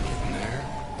fusies.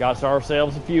 Got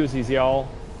ourselves a fusies, y'all.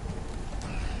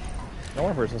 I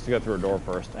wonder if we're supposed to go through a door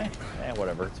first.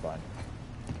 Whatever, it's fine.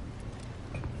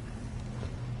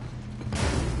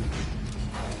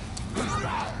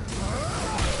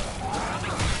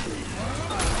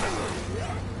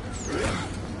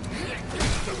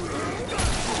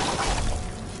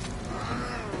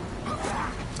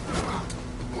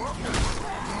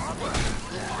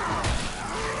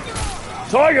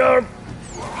 Tiger!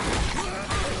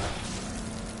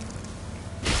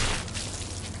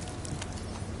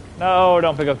 No,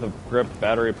 don't pick up the grip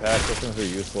battery pack. Those things are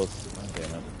useless. Oh,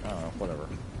 damn it. I don't know, whatever.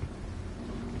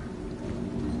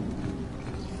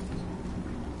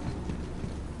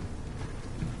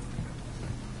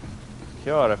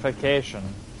 Purification.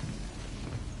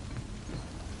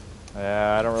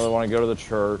 Yeah, I don't really want to go to the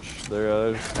church.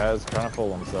 They're just guys kind of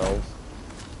full themselves.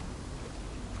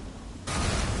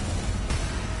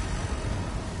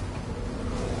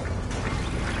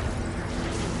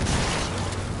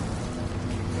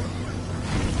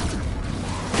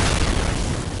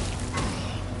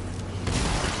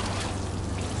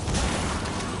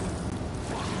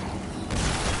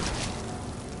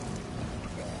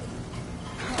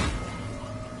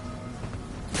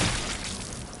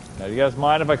 Now, do you guys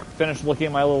mind if I finish looking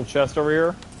at my little chest over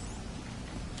here?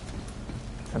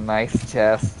 It's a nice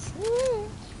chest.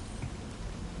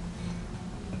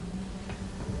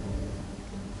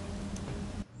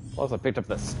 Plus, I picked up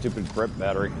that stupid grip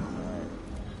battery.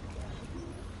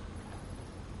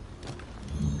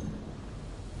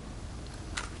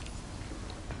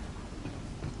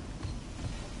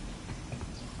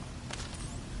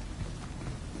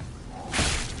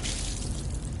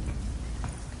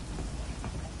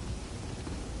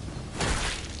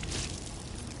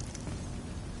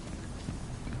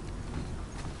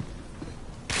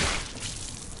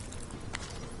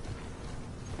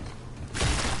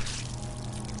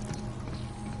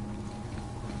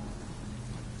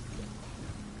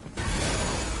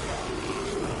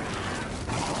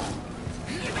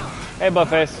 Hey,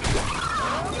 Buttface.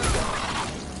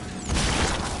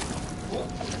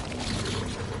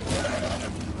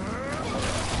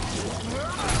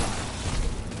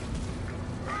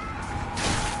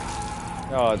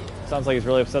 Oh, it sounds like he's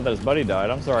really upset that his buddy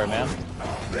died. I'm sorry, man.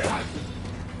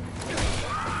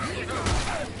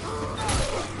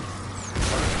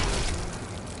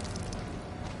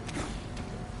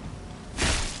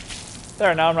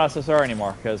 There, now I'm not so sorry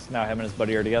anymore, because now him and his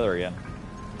buddy are together again.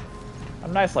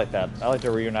 I'm nice like that. I like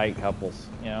to reunite couples,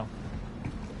 you know.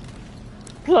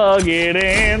 Plug it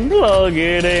in, plug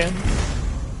it in.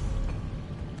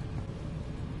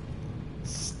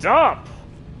 Stop!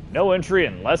 No entry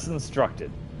unless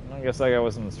instructed. I guess that guy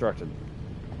wasn't instructed.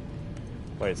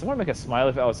 Wait, someone make a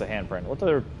smiley face? Oh, it's a handprint. What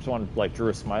if someone, like, drew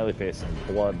a smiley face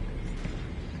in blood?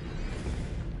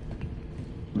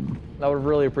 I would have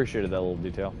really appreciated that little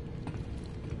detail.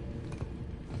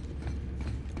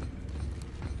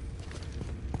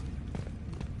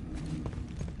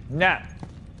 Nah.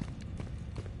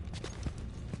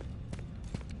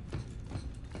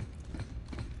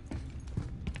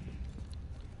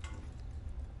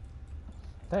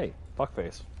 Hey,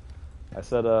 fuckface. I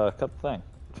said, cut the thing.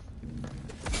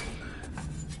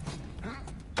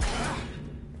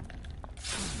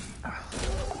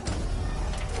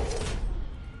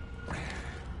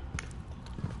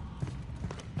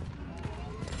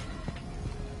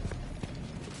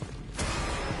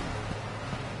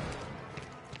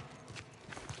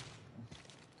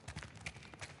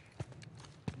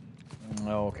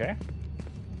 Okay.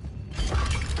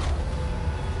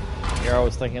 here I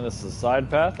was thinking this is a side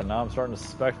path, and now I'm starting to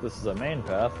suspect this is a main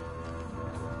path.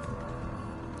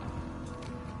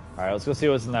 Alright, let's go see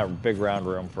what's in that big round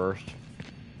room first.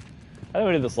 I think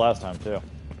we did this last time, too. You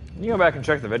can go back and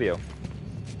check the video.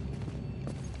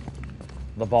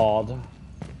 The VOD.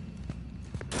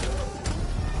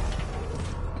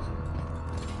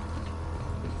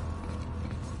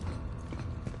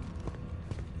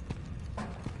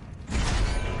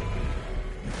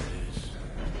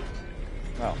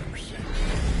 Oh.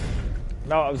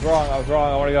 No, I was wrong.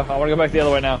 I want to go back the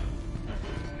other way now.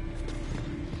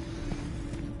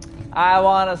 I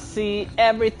want to see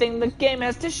everything the game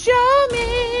has to show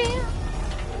me.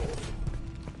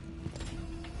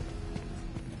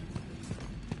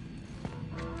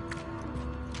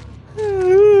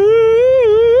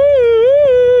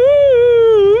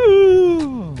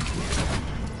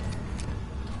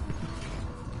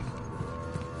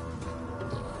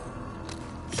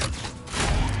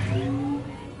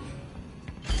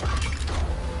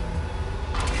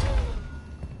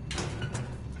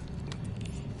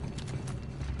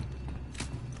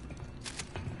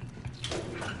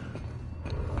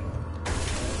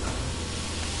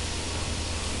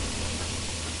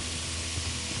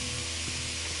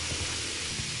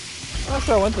 I'm not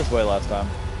sure I went this way last time.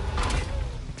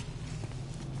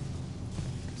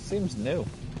 Seems new.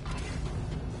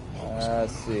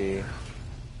 Let's see.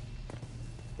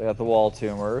 They got the wall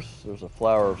tumors. There's a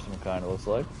flower of some kind, it looks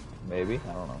like. Maybe.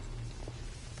 I don't know.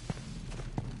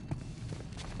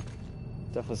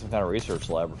 Definitely some kind of research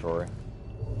laboratory.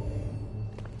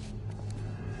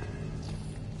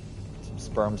 Some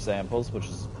sperm samples, which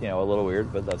is, you know, a little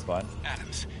weird, but that's fine.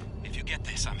 Adams, if you get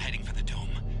this, I'm heading for the dome.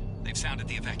 They've sounded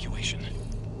the evacuation.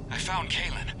 I found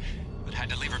Kaylin, but had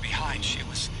to leave her behind. She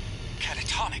was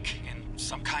catatonic in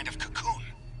some kind of cocoon.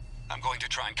 I'm going to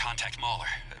try and contact Mahler.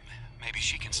 Maybe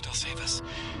she can still save us.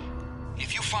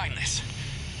 If you find this,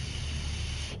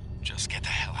 just get the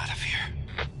hell out of here.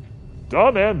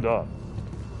 Done and done.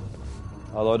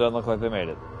 Although it doesn't look like they made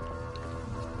it.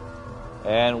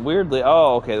 And weirdly,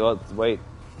 oh, okay, well, wait.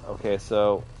 Okay,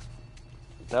 so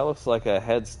that looks like a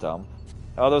head stump.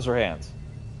 Oh, those are hands.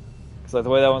 Because like the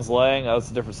way that one's laying, that's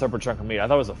a different separate chunk of meat. I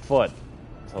thought it was a foot.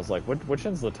 So I was like, which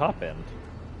end's the top end?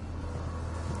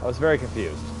 I was very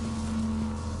confused.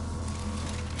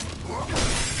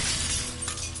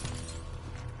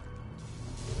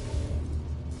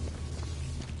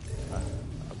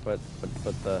 But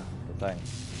the thing.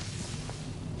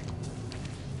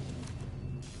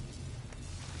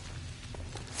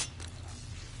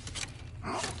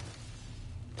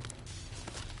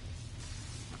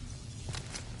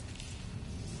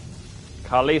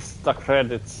 Callisto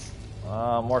credits.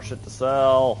 More shit to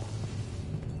sell.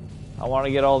 I want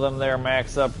to get all them there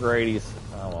max upgradies.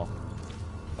 Oh well.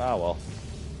 Oh well.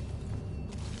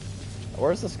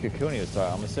 Where's this cocoon he was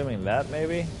talking? I'm assuming that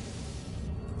maybe?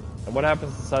 And what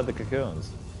happens inside the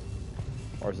cocoons?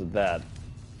 Or is it that?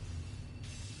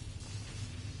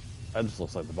 That just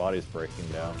looks like the body's breaking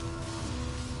down.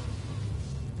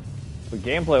 But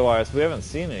gameplay-wise, we haven't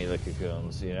seen any of the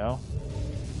cocoons, you know?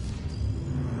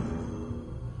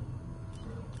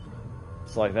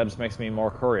 It's like, that just makes me more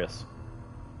curious.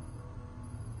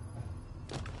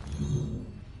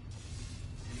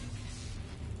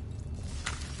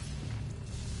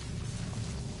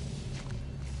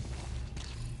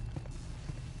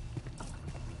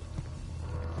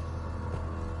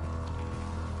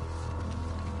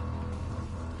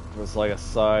 It's like a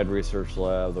side research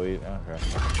lab. Okay.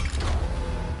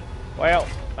 Well,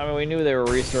 I mean, we knew they were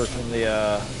researching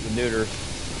the neuters.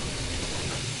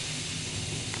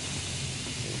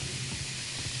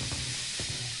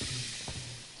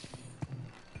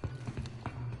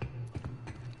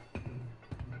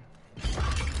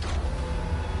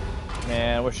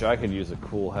 Man, I wish I could use a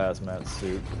cool hazmat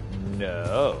suit.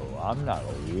 No, I'm not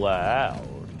allowed.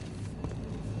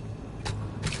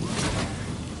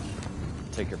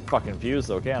 Take your fucking fuse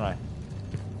though, can't I?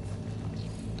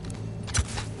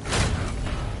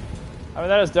 I mean,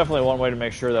 that is definitely one way to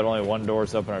make sure that only one door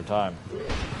is open at a time.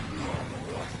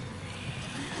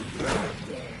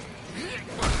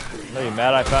 Are you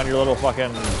mad I found your little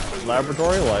fucking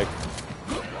laboratory? Like,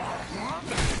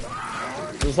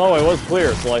 this hallway was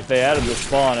clear, so like they added the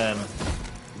spawn in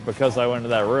because I went into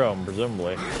that room,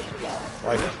 presumably.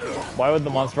 Like, why would the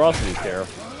monstrosities care?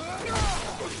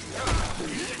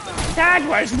 That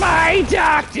was my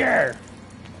doctor!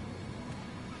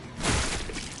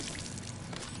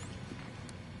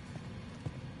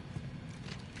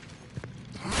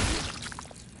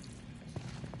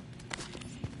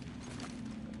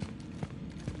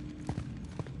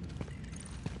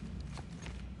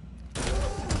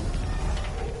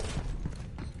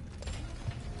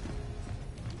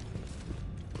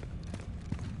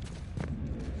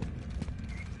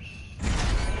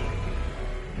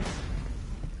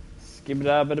 Skip it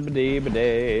up, bit of a dee, ba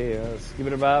day. Skip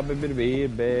it up, bit of a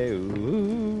bay.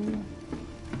 Ooh.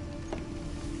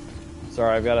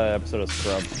 Sorry, I've got an episode of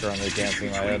Scrubs currently dancing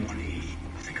in my head. I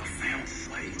think I found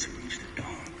the way to reach the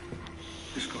dome.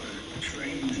 Just got to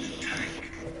train the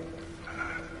tank.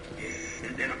 Yeah,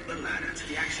 then up the ladder to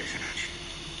the access hatch.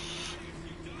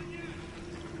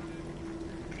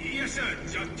 Yes, sir.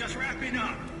 Just wrapping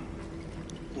up.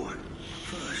 What?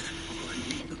 First, I've got to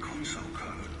meet the console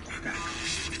code off that.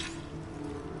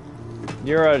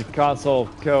 You're a console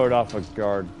code off a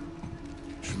guard.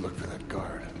 You should look for that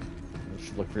guard. You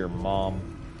should look for your mom.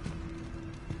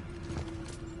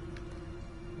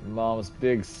 Mom's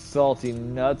big salty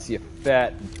nuts, you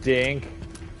fat dink.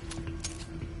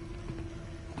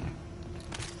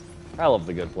 I love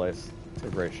The Good Place. It's a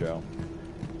great show.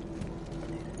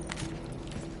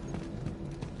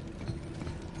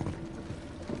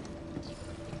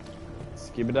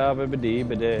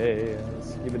 Skibba-da-bibba-dee-ba-day.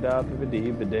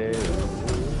 Skibba-da-bibba-dee-ba-day.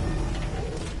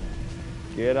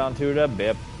 Get onto the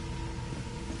bip.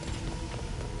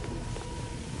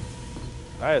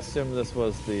 I assume this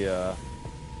was the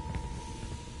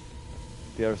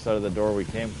other side of the door we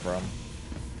came from.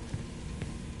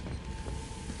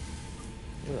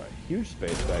 There's a huge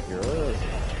space back here. Look at this.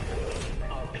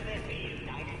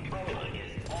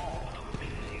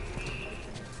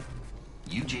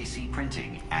 UJC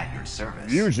Printing at your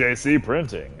service. UJC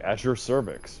Printing at your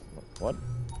cervix. What?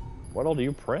 What all do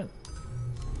you print?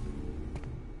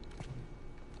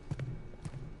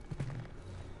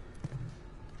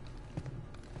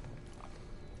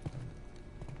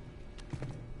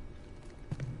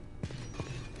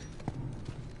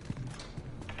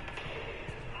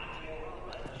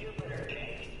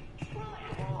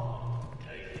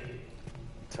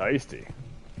 Tasty.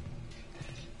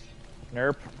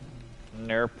 Nerp.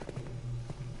 Nerp.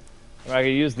 I could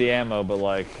use the ammo, but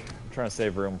like, I'm trying to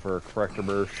save room for a corrector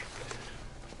burst.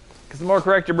 Because the more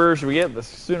corrector burst we get, the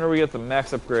sooner we get the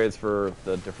max upgrades for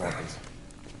the different weapons.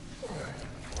 Poor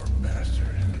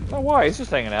bastard. Oh, why? He's just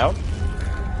hanging out.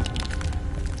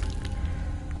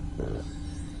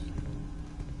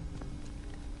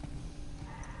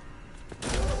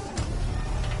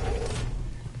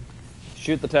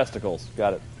 Shoot the testicles.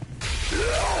 Got it.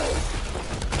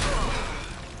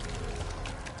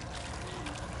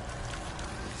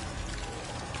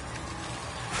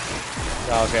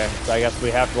 Okay, so I guess we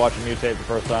have to watch him mutate the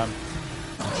first time.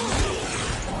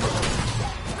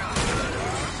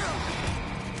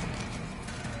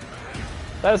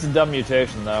 That is a dumb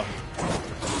mutation, though.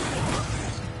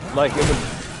 Like, it would,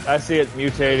 I see it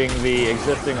mutating the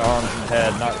existing arms and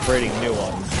head, not creating new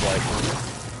ones. Like,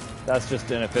 that's just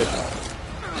inefficient.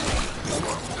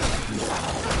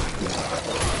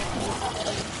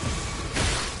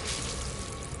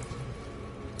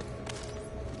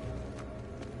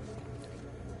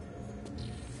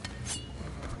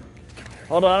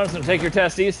 Hold on, I'm just gonna take your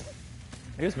testes.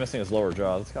 He was missing his lower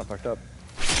jaw. That's kind of fucked up.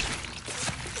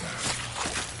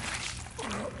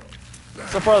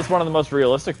 So far, that's one of the most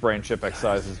realistic brain chip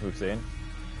exercises we've seen.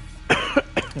 Listen,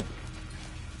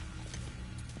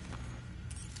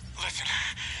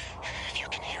 if you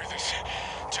can hear this,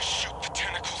 just shoot the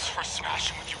tentacles or smash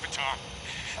them with your baton.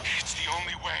 It's the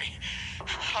only way.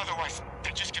 Otherwise,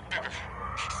 they just get bigger,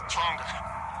 stronger.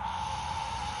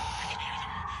 I can hear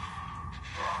them.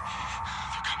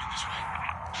 They're coming this way.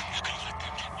 I'm not gonna let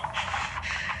them get me.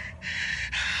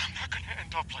 I'm not gonna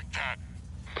end up like that.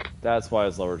 That's why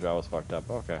his lower jaw was fucked up.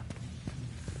 Okay.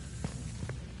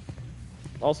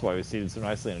 Also why we seated so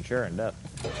nicely in a chair in death.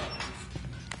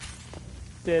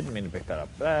 Didn't mean to pick that up,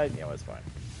 but, you know, it's fine.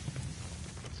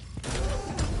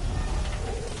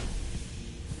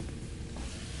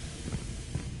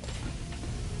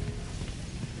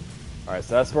 Alright,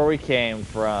 so that's where we came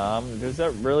from. Is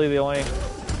that really the only...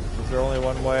 Is there only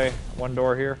one way, one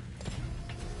door here?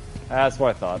 That's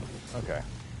what I thought. Okay.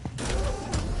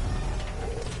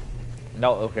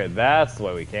 No, okay, that's the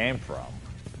way we came from.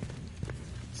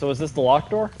 So is this the locked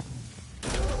door?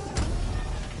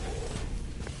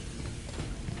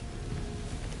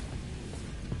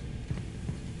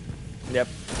 Yep.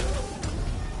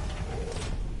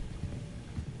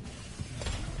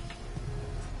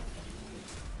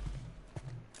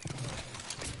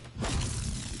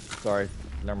 Sorry,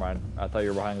 never mind. I thought you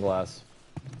were behind glass.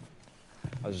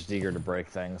 I was just eager to break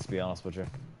things, to be honest with you.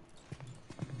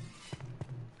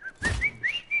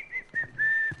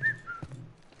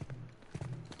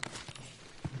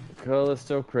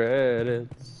 Callisto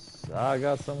credits. I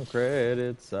got some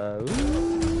credits. Ooh.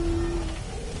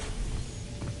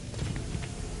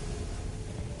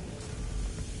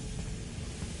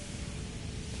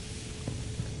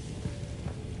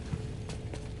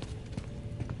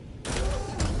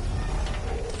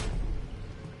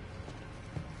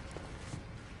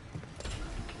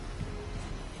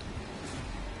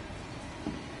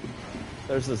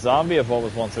 There's a zombie if what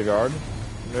was once a guard.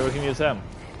 Maybe we can use him.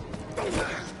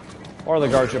 Or the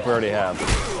guard ship we already have.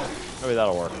 Maybe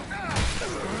that'll work.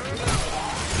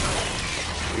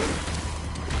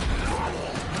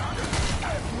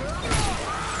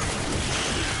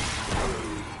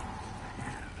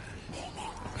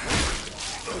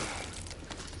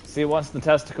 See, once the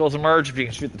testicles emerge, if you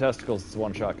can shoot the testicles, it's a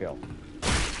one-shot kill.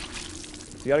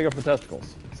 So you gotta go for the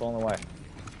testicles. It's the only way.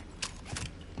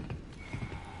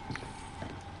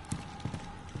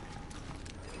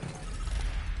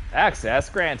 Access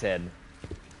granted.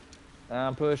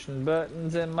 I'm pushing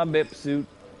buttons in my bip suit.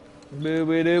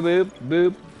 Boop-a-doo-boop,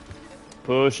 boop.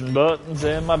 Pushing buttons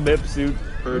in my bip suit.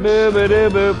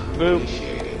 Boop-a-doo-boop, boop.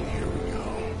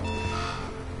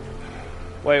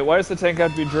 Wait, why does the tank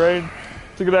have to be drained?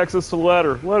 To get access to the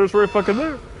ladder. The ladder's right fucking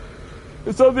there.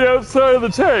 It's on the outside of the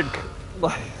tank.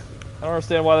 Like, I don't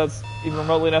understand why that's even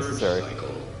remotely necessary.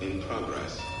 Cycle in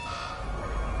progress.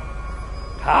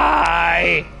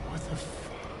 Hi! What the fuck?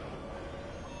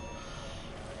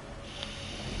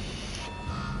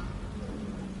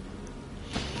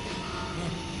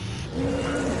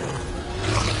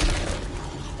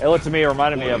 It looked to me, it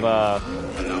reminded me of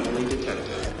Anomaly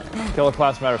detected. Killer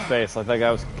Clowns from Outer Space. Like that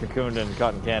guy was cocooned in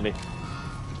cotton candy.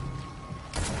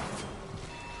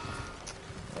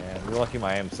 And you're lucky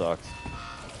my aim sucks.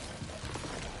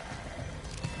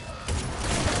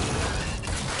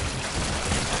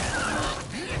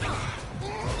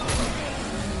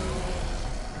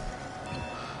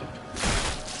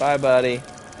 Bye, buddy.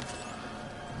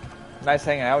 Nice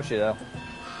hanging out with you, though.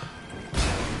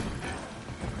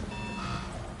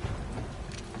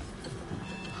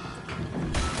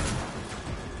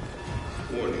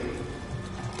 Warning.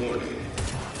 Warning.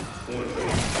 Warning.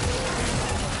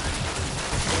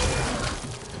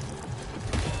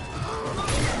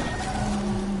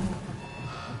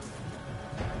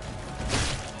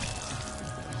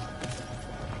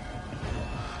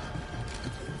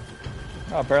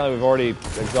 Oh, apparently we've already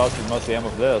exhausted most of the ammo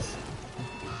for this.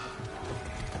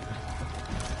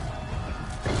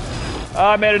 Oh,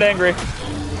 I made it angry.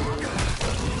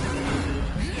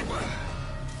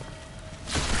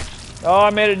 Oh, I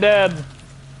made it dead.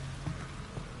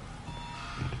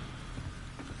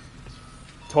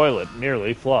 Toilet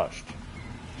nearly flushed.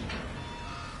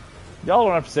 Y'all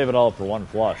don't have to save it all up for one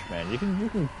flush, man. You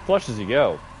can flush as you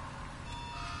go.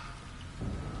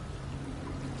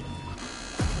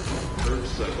 Third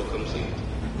cycle complete.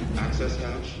 Access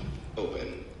hatch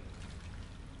open.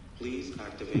 Please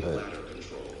activate ladder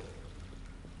control.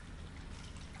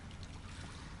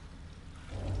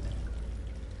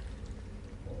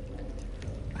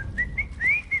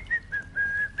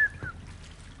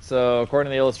 So, according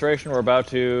to the illustration, we're about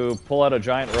to pull out a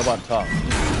giant robot tongue.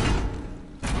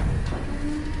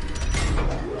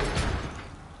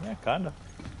 Yeah, kinda.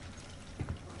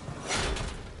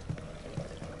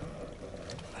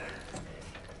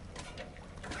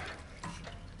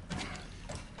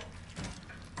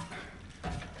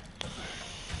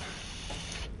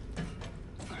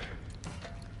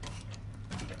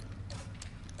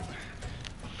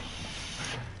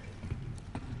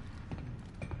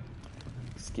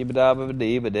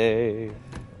 Skibba-dabba-dee-ba-day.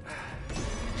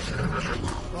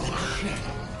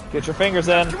 Get your fingers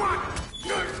in.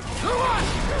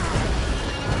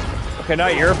 Okay,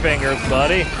 not your fingers,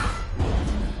 buddy.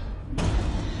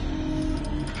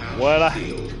 What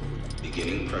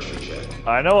Beginning pressure check.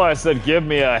 I know I said give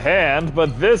me a hand,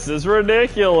 but this is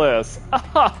ridiculous.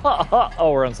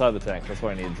 Oh, we're inside the tank. That's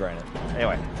why I need to drain it.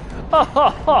 Anyway.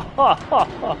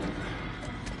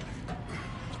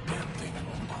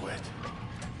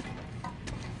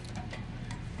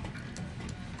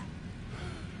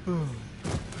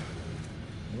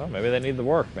 Well, maybe they need the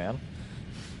work, man.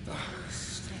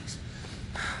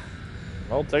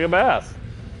 Well, take a bath.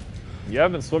 You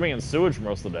have been swimming in sewage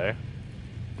most of the day.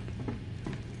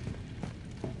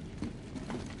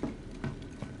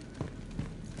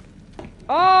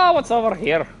 Oh, what's over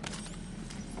here?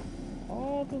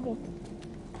 Oh,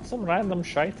 some random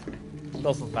shite.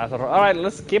 Doesn't matter. Alright,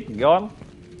 let's keep going.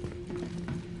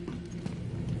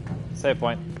 Save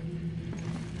point.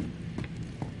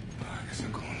 I guess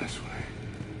I'm going this way.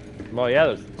 Well, yeah,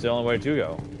 it's the only way to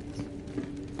go.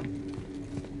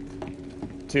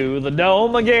 To the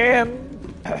dome again.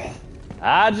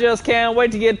 I just can't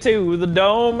wait to get to the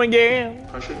dome again.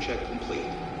 Pressure check complete.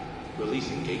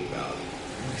 Releasing gate valve.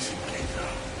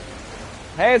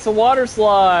 Hey, it's a water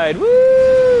slide.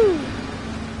 Woo!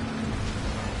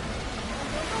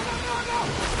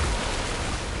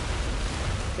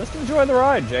 Just enjoy the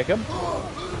ride, Jacob.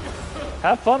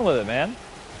 Have fun with it, man.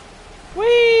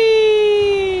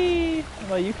 Whee!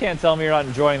 Well, you can't tell me you're not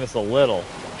enjoying this a little.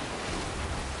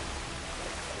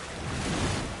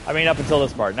 I mean, up until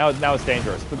this part. Now it's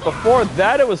dangerous. But before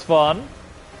that, it was fun.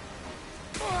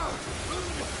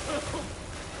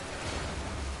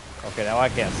 Okay, now I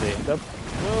can't see.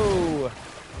 Whoa.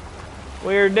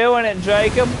 We're doing it,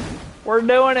 Jacob. We're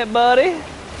doing it, buddy.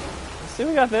 See,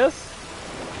 we got this.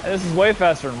 And this is way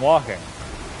faster than walking.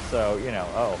 So, you know,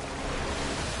 oh.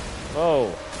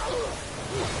 Whoa.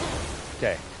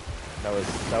 Okay. That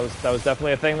was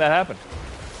definitely a thing that happened.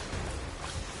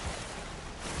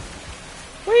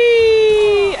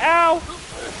 Whee! Ow!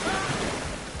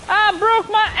 I broke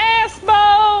my ass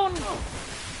bone!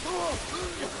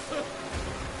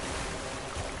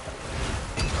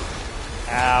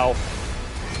 Ow.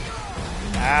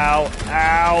 Ow.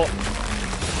 Ow.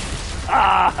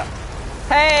 Ah!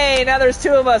 Hey, now there's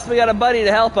two of us. We got a buddy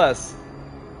to help us.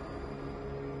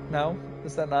 No?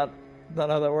 Is that not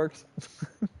how that works?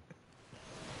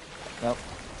 Nope.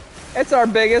 It's our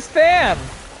biggest fan!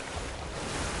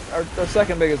 Our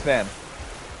second biggest fan.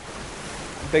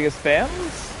 Biggest fans?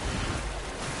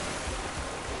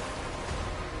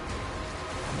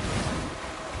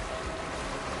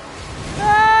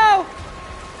 No!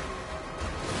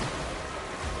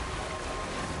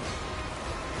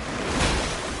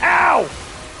 Ow!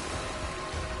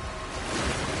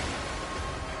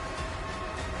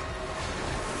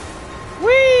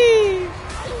 Whee!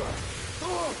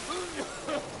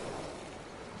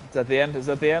 Is that the end? Is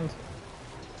that the end?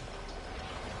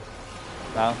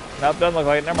 No. Nope, doesn't look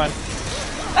like it. Never mind.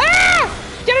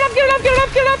 Ah! Get it up, get it up, get it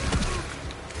up, get it up!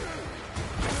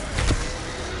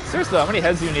 Seriously, how many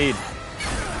heads do you need?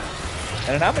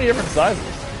 And in how many different sizes?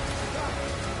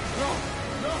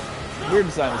 Weird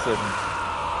design decision.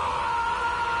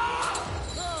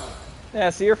 Yeah,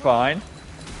 so you're fine.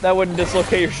 That wouldn't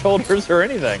dislocate your shoulders or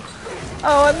anything.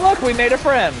 Oh, and look, we made a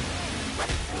friend.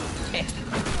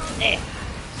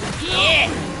 Yeah.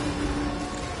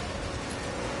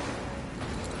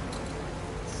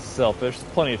 Selfish.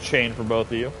 There's plenty of chain for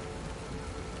both of you.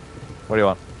 What do you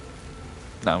want?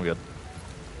 No, I'm good.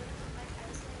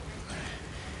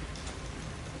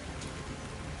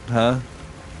 Huh?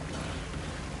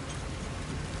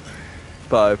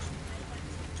 5.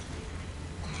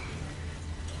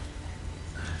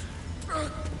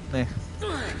 Eh.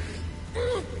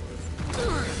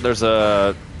 There's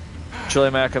a chili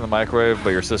mac in the microwave, but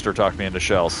your sister talked me into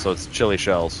shells, so it's chili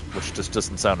shells, which just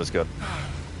doesn't sound as good.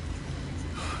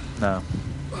 No.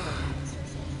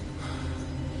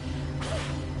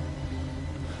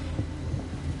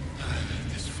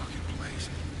 This fucking place.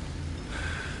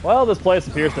 Well, this place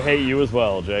appears to hate you as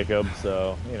well, Jacob,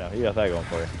 so, you know, you got that going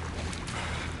for you.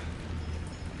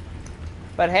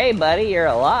 But hey, buddy, you're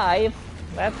alive.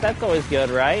 That's always good,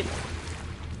 right?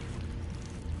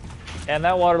 And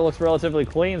that water looks relatively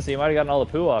clean, so you might have gotten all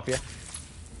the poo off you.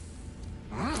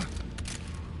 I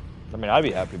mean, I'd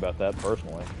be happy about that,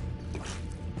 personally.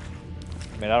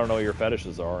 I mean, I don't know what your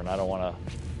fetishes are, and I don't want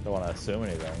to assume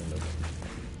anything.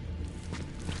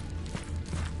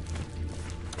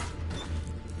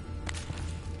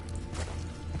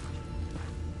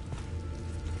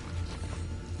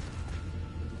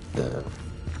 But...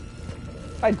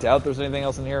 I doubt there's anything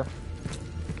else in here.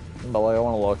 But like, I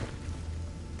want to look.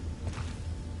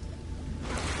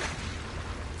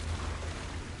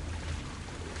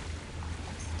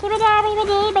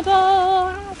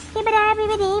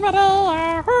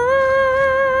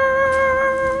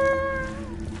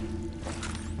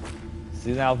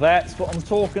 See, now that's what I'm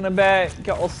talking about.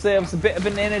 Got ourselves a bit of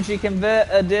an energy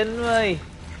converter, didn't we?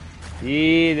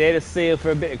 Yeah, that'll sell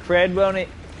for a bit of cred, won't it?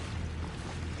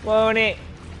 Won't it?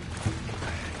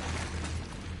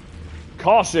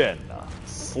 Caution!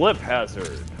 Slip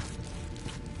hazard.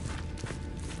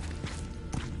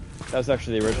 That was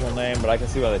actually the original name, but I can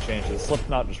see why they changed it.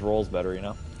 Slipknot just rolls better, you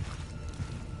know?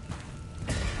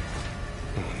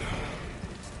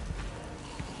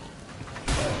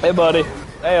 Hey, buddy.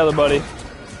 Hey, other buddy.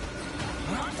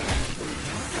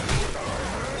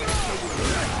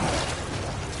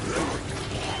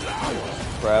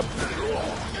 Crap.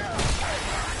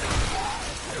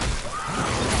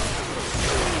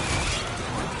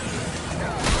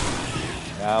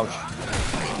 Ouch.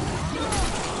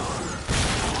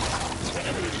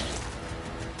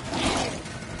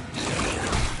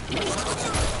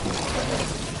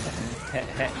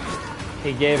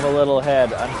 He gave a little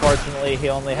head. Unfortunately, he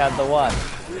only had the one.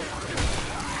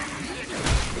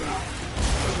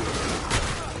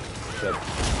 Good.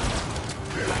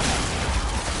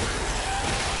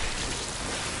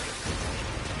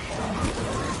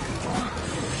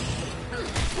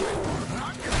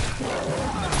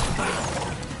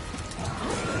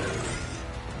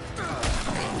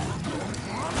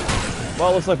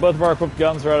 Well, looks like both of our equipped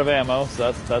guns are out of ammo,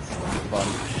 so that's fun.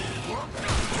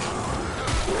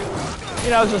 You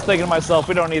know, I was just thinking to myself,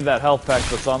 we don't need that health pack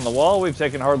that's on the wall. We've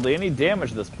taken hardly any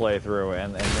damage this playthrough,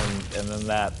 and then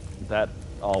that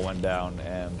all went down,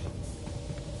 and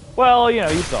well, you know,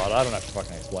 you saw it. I don't have to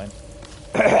fucking explain.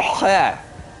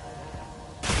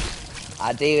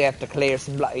 I do have to clear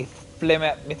some bloody phlegm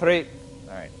at me throat.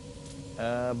 All right.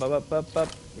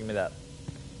 Give me that.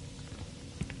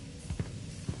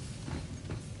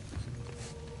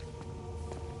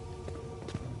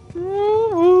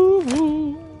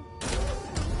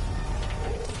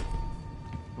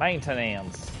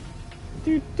 Maintenance.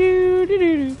 Do do do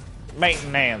do do.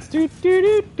 Maintenance. Do do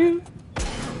do do.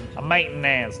 A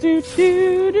maintenance. Do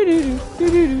do do do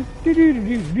do do do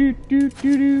do do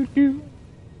do do.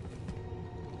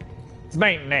 It's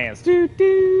maintenance. Do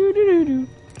do do do do.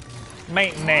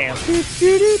 Maintenance. Do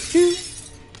do do do.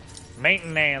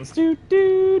 Maintenance. Do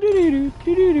do do do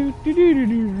do do do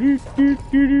do do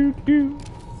do do.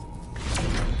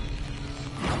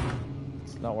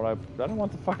 It's not what I don't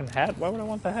want the fucking hat. Why would I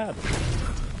want the hat?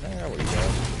 There we go.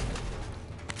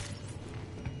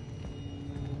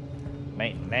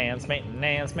 Maintenance,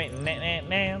 maintenance,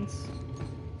 maintenance.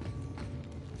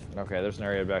 Okay, there's an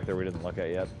area back there we didn't look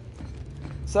at yet.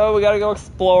 So we gotta go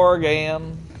explore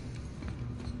again.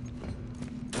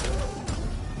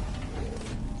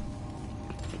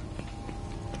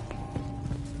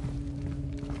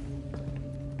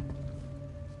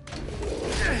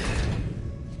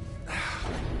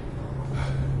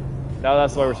 No,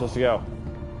 that's the way we're supposed to go.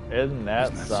 Isn't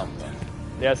that something?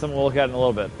 Yeah, something we'll look at in a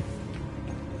little bit.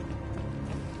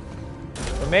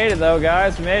 We made it though,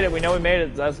 guys. We made it. We know we made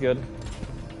it. That's good.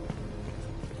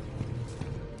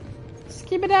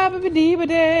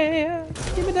 Skibba-dabba-dee-ba-day.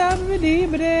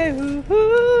 Skibba-dabba-dee-ba-day.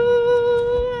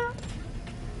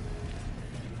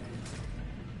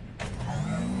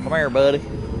 Come here, buddy.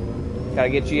 Gotta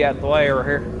get you out the way over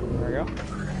here. There we go.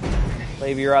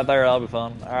 Leave you right there. That'll be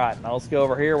fun. Alright, now let's go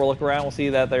over here. We'll look around. We'll see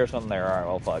that there's something there. Alright,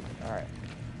 well, fuck. Alright.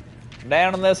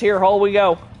 Down in this here hole we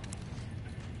go.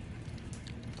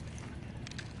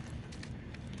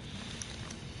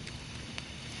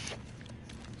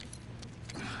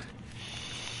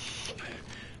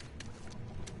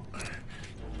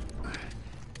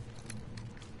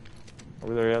 Are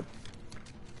we there yet?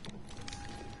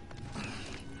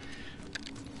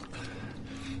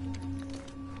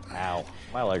 Ow.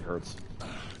 My leg hurts.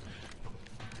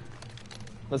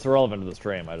 That's irrelevant to the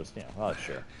stream. I just, oh,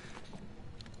 sure.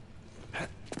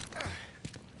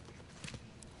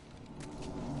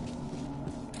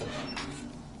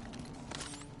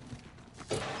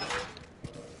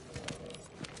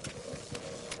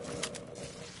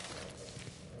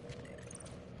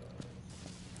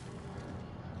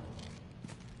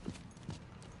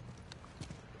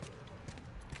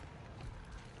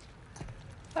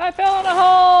 I fell in a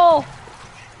hole!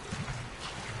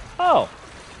 Oh.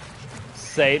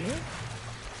 Satan?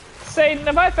 Satan,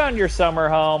 have I found your summer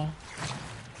home?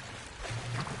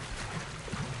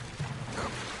 I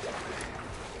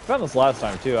found this last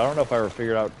time, too. I don't know if I ever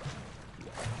figured out...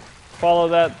 Follow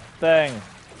that thing.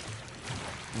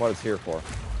 What it's here for.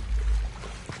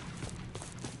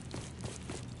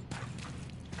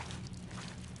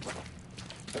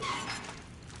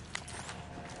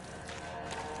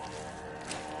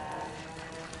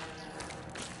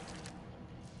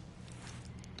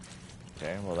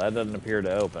 Okay, well that doesn't appear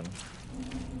to open.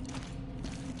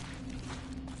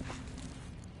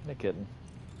 No kidding.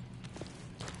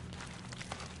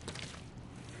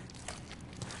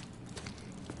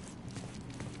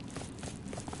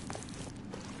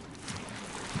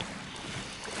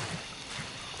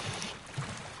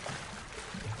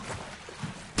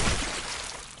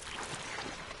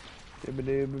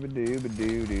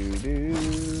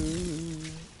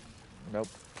 Nope.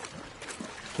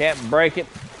 Can't break it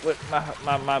with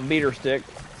my beater stick,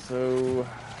 so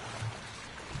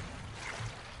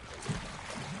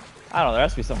I don't know, there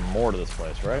has to be something more to this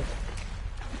place, right?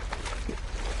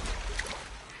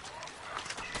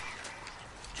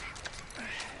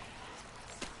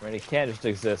 I mean, it can't just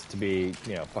exist to be,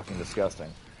 you know, fucking disgusting.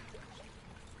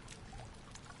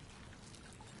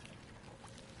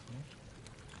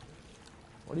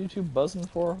 What are you two buzzing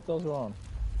for? What the hell's going on?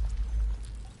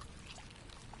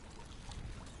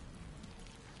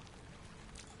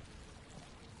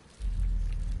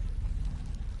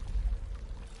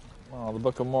 Oh, the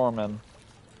Book of Mormon.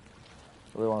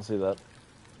 Really want to see that.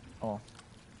 Oh.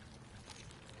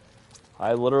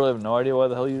 I literally have no idea why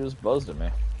the hell you just buzzed at me.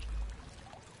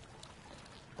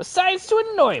 Besides to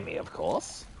annoy me, of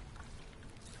course.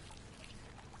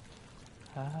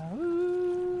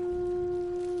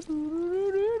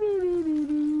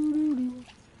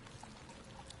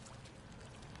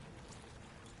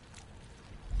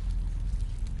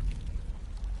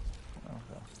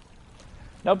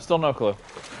 Nope, still no clue.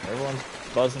 Everyone's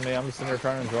buzzing me. I'm just sitting here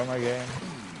trying to enjoy my game.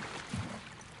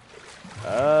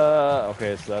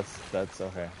 Okay, so that's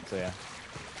okay. So yeah.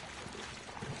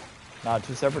 Not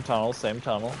two separate tunnels, same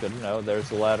tunnel. Good to know. There's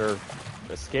a ladder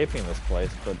escaping this place,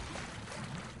 but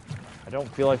I don't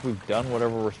feel like we've done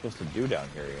whatever we're supposed to do down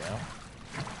here, you know?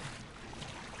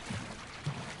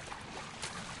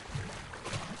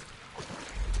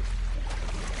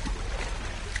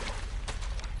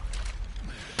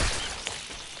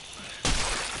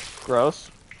 Gross.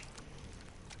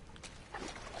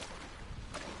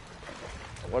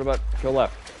 What about go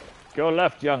left? Go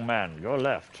left, young man. Go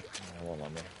left. Oh, won't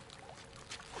let me.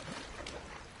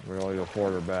 We're going to go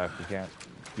forward or back. We can't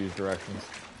use directions.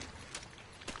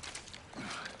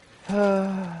 Stand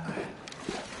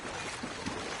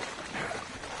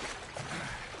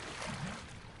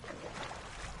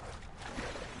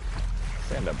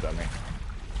up, dummy.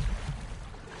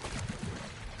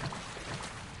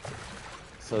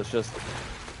 So it's just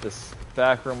this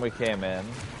back room we came in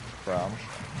from.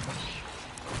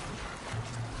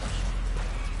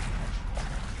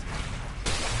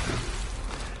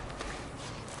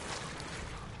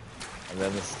 And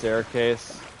then the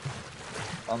staircase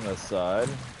on this side.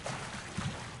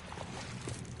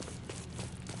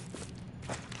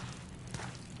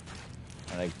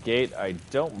 And a gate I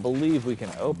don't believe we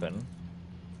can open.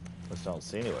 Just don't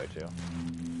see any way to.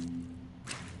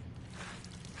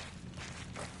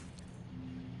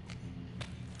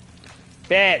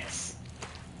 Bits!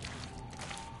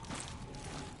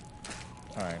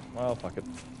 Alright, well, fuck it.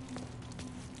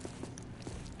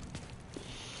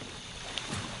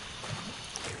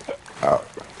 Oh.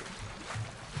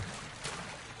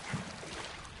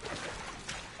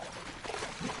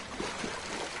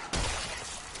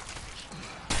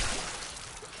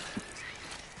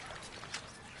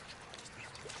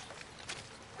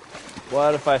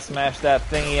 What if I smash that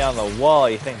thingy on the wall?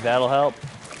 You think that'll help?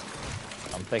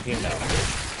 I'm thinking no.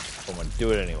 I'm gonna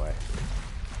do it anyway.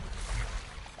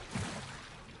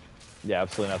 Yeah,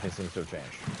 absolutely nothing seems to have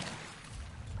changed.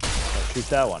 Let's shoot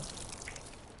that one.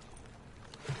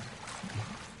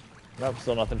 Nope,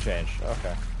 still nothing changed.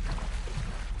 Okay.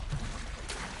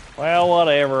 Well,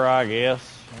 whatever, I guess.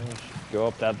 We'll just go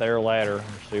up that there ladder and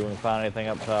see if we can find anything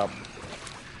up top.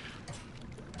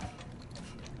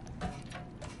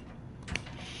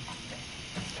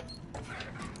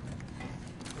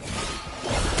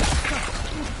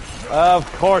 Of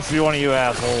course, you one of you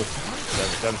assholes.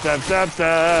 Stab, stab, stab,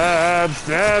 stab,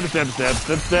 stab, stab, stab,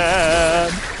 stab,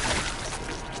 stab.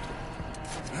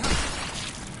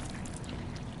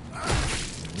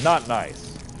 Not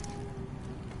nice.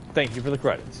 Thank you for the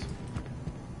credits.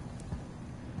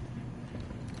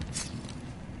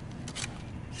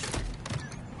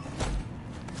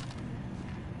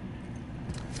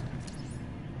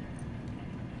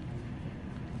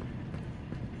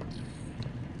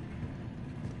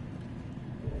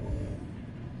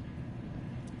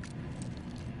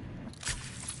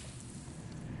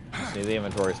 Need the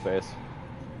inventory space.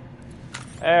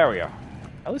 There we go.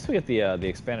 At least we get the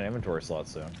expanded inventory slot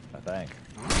soon, I think.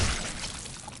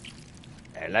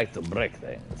 I like to break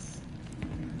things.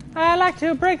 I like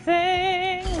to break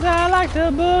things. I like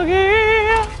to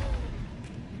boogie.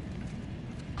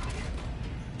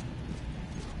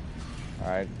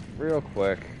 Alright, real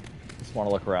quick. Just want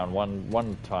to look around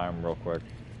one time real quick.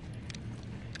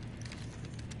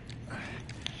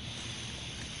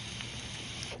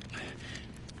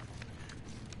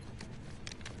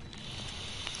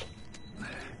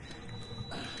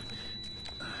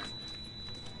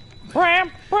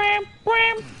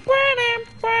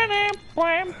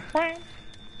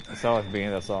 It sounds like the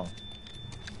beginning of that song.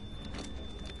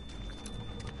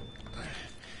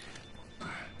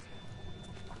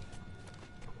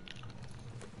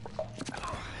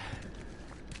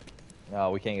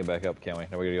 No, we can't get back up, can we?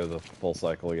 Now we gotta go the full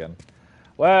cycle again.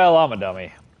 Well, I'm a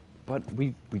dummy. But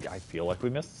I feel like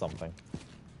we missed something.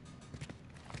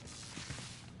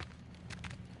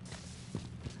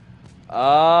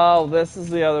 Oh, this is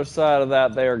the other side of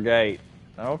that there gate.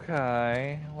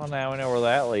 Okay. Well, now we know where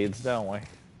that leads, don't we?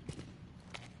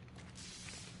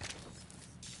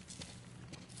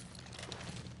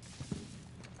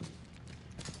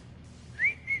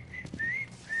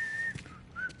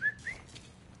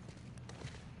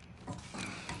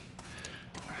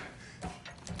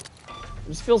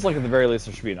 It just feels like at the very least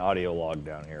there should be an audio log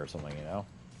down here or something, you know?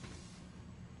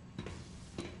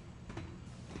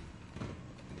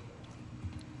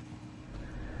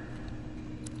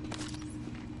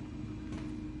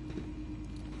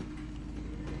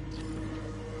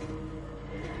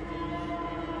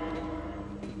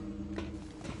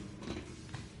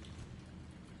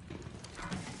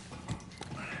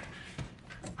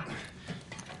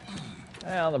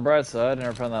 Yeah, on the bright side, I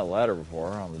never found that ladder before.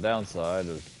 On the downside,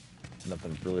 there's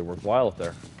nothing really worthwhile up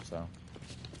there, so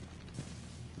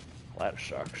that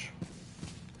sucks.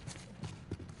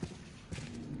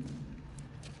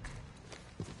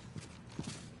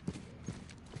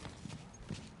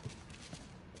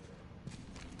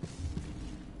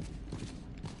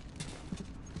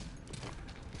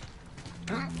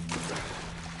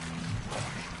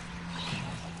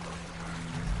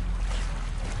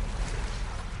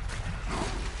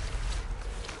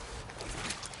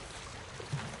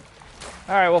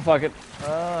 All right, well, fuck it.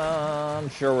 I'm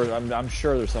sure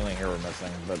there's something here we're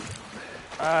missing, but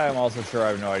I'm also sure I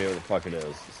have no idea what the fuck it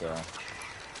is. So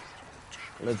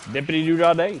let's dippity doo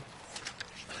dah day.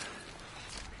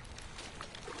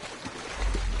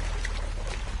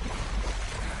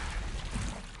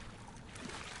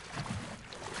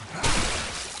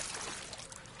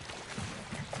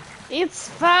 It's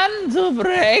fun to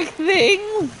break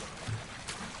things.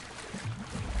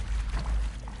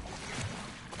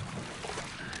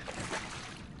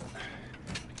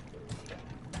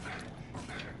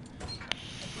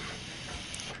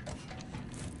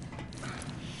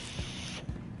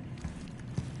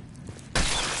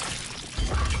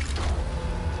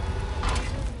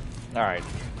 Alright,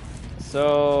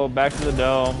 so back to the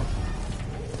dome.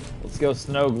 Let's go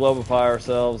snow globify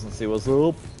ourselves and see what's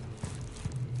up.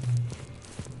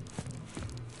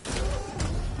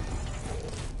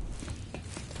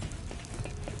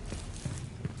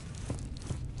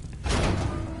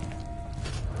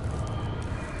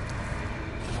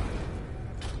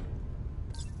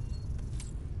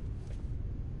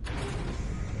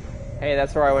 Hey,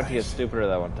 that's where I went to get stupider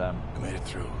that one time. I made it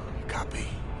through. Copy.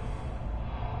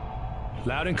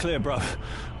 Loud and clear, bruv.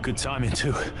 Good timing,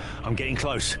 too. I'm getting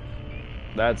close.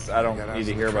 I don't need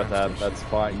to hear about that. That's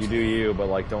fine. You do you, but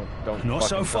like, don't. Not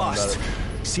so fast.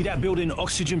 See that building,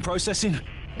 oxygen processing?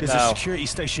 There's a security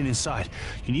station inside.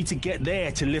 You need to get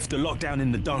there to lift the lockdown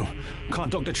in the dome.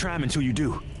 Can't dock the tram until you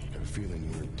do. I have a feeling you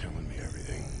weren't telling me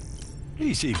everything.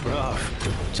 Easy, bruv.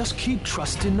 Just keep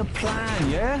trusting the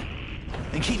plan, yeah?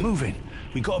 And keep moving.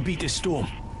 We gotta beat this storm.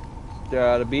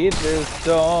 Gotta beat this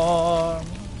storm.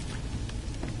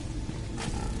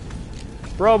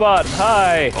 Robot,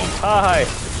 hi! Hi!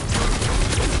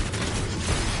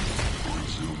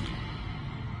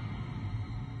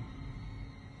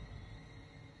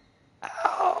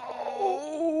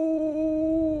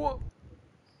 Ow!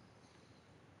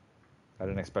 I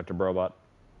didn't expect a robot.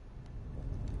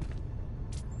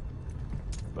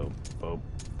 Boop, boop,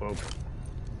 boop.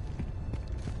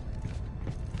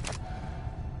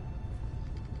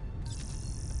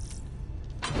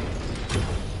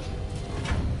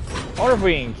 I wonder if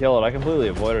we can kill it. I completely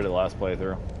avoided it last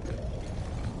playthrough.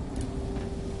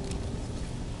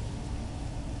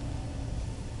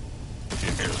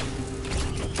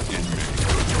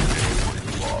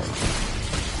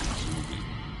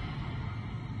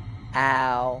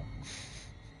 Ow.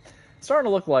 It's starting to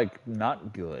look like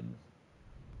not good.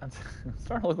 It's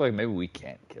starting to look like maybe we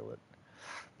can't kill it.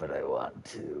 But I want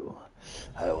to.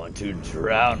 I want to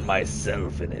drown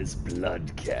myself in his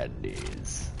blood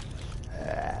candies.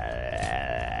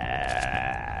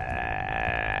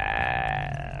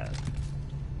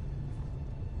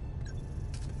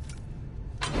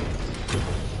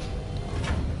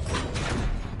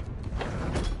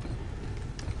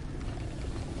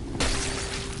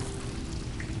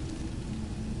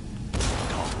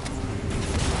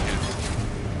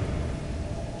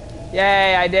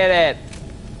 Yay, I did it!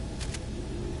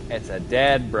 It's a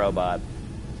dead robot.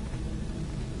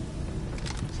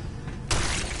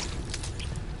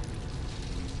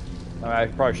 I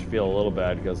probably should feel a little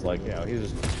bad because, like, you know,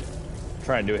 he's just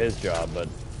trying to do his job, but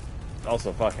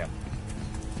also fuck him.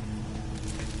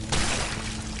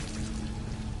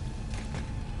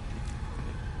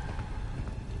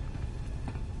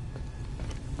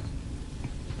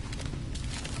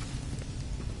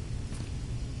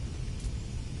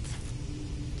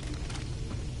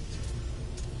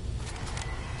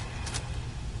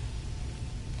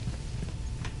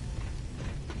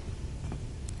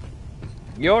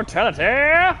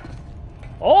 Utility!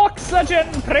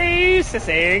 Oxygen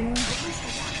processing!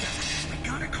 We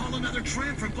gotta call another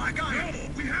tram from Black Iron. No,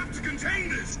 we have to contain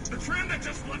this. The tram that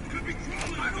just left could be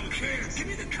crawling. I don't care. Give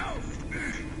me the code.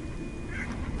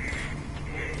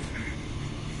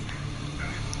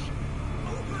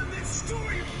 Open this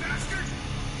door, you bastard!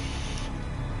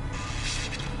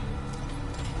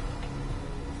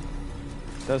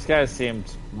 Those guys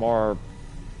seemed more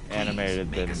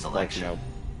animated than, like, you know,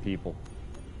 people.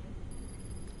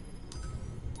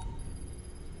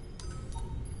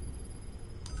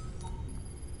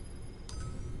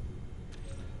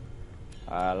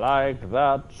 I like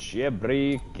that you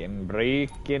breaking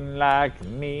like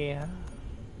me.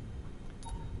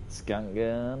 Skunk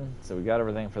gun. So we got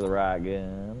everything for the right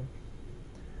gun.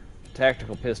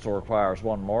 Tactical pistol requires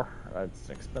one more. That's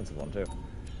an expensive one too.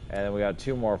 And then we got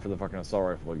 2 more for the fucking assault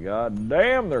rifle. God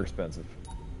damn, they're expensive.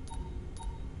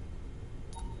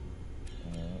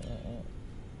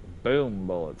 Boom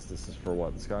bullets. This is for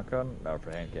what? The skunk gun? No,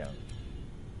 for hand cannon.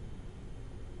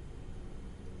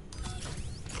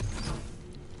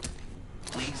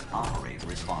 Please operate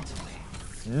responsibly.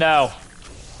 No.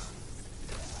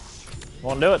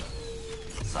 Won't do it.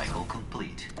 Cycle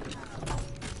complete.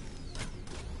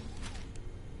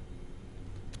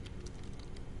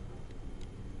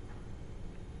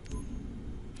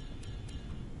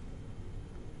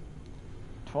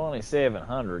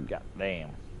 $2,700. God damn.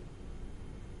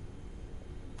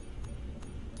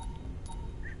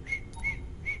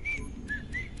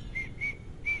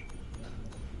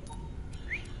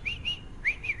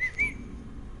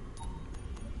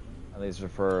 And these are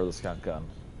for the skunk gun.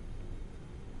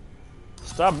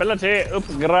 Stability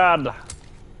upgrade.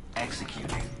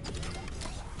 Executing.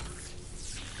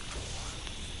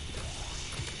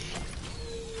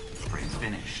 Frame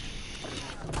finished.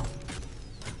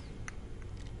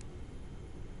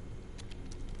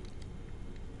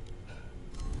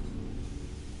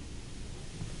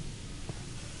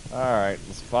 Alright,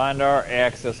 let's find our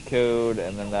access code,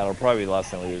 and then that'll probably be the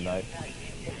last time we unite.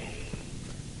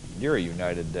 You're a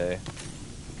united day.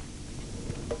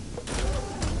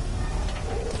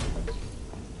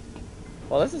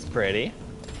 Well, this is pretty.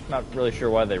 Not really sure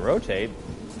why they rotate,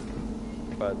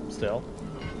 but still.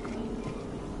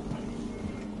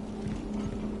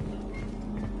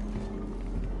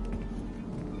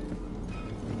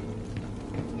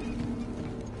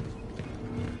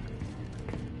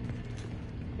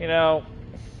 You know,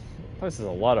 this is a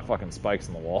lot of fucking spikes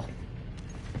in the wall.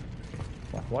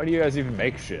 Why do you guys even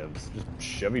make shivs? Just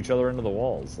shove each other into the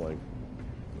walls. Like,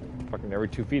 fucking every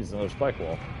 2 feet is another spike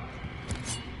wall.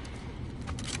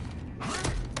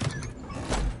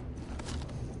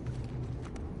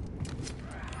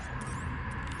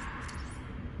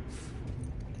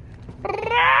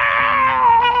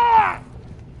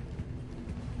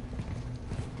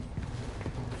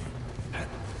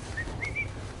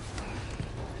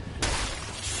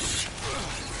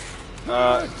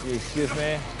 Excuse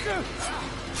me?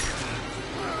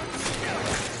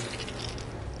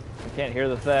 I can't hear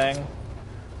the thing.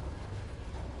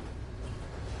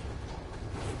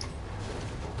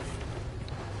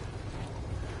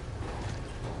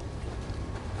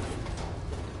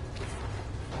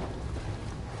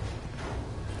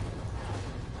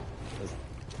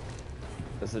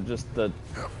 Is it just the...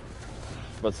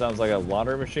 what sounds like a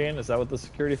laundry machine? Is that what the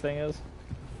security thing is?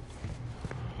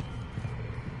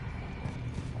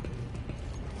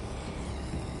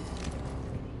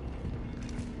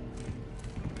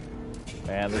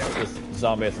 Man, this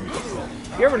zombie has some...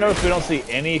 You ever notice we don't see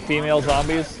any female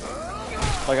zombies?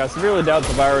 Like, I severely doubt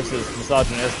the virus is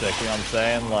misogynistic, you know what I'm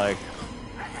saying? Like...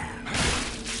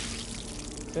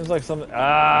 Seems like some...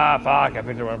 Ah, fuck, I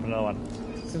picked it up for another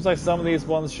one. Seems like some of these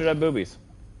ones should have boobies.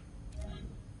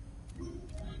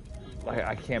 Like,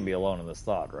 I can't be alone in this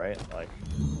thought, right? Like...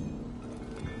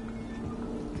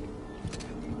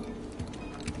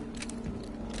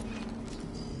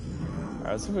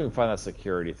 Alright, let's see if we can find that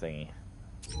security thingy.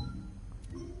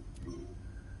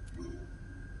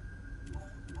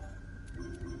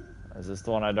 Is this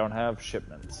the one I don't have?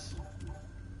 Shipments.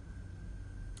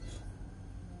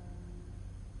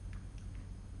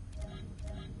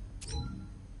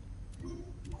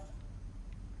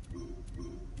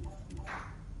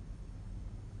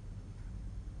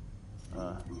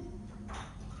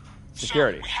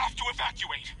 Security. Sir, we have to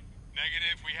evacuate.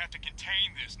 Negative, we have to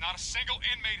contain this. Not a single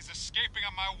inmate is escaping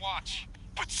on my watch.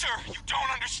 But sir, you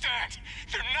don't understand.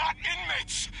 They're not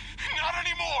inmates. Not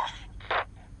anymore.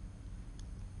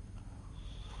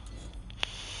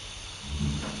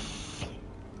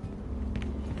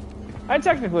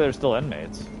 Technically they're still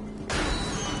inmates.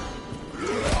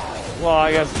 Well,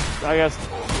 I guess,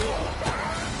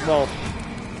 well,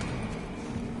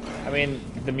 I mean,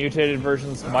 the mutated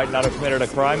versions might not have committed a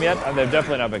crime yet, and they've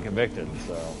definitely not been convicted,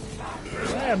 so,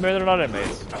 yeah, maybe they're not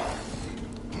inmates.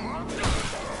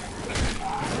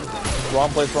 Wrong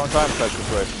place, wrong time type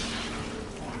situation.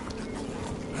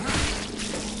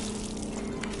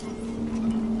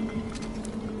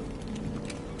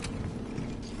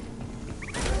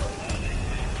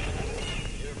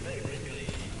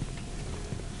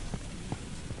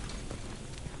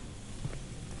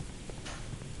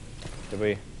 Did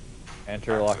we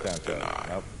enter lockdown code?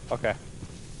 Nope. Okay.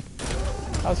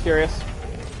 I was curious.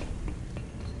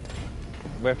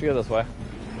 We have to go this way.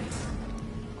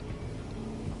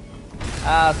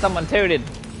 Someone tooted.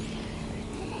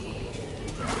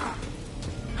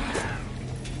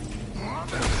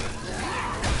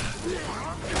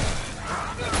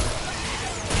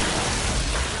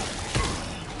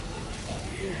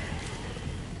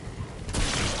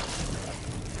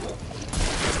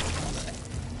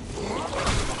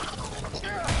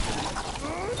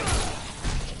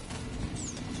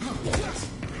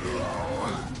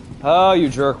 Oh, you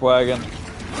jerk wagon.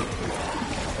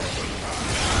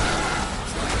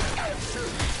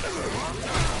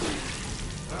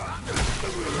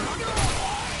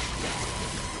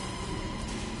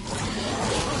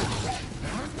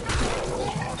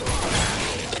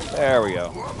 There we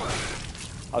go.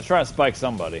 I was trying to spike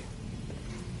somebody.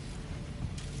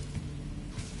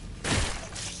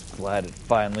 Just glad it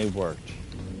finally worked.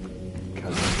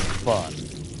 Because it's fun.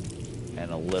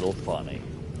 And a little funny.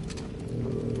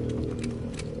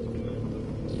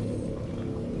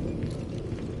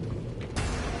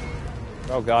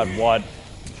 Oh god, what?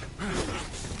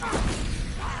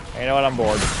 You know what? I'm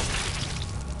bored.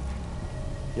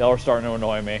 Y'all are starting to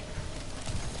annoy me.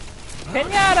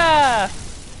 Pinata!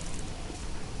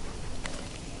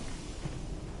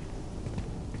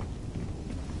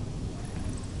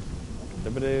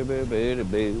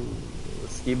 Doo-ba-doo-ba-doo-ba-doo.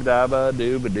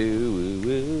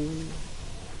 Skee-ba-da-ba-doo-ba-doo-woo-woo.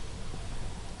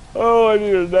 Oh, I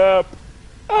need a nap.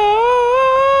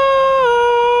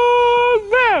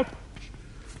 Nap!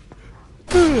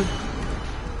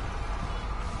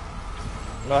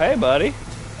 Oh, hey, buddy.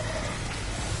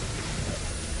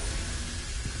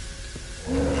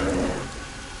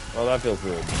 Oh, that feels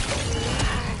good.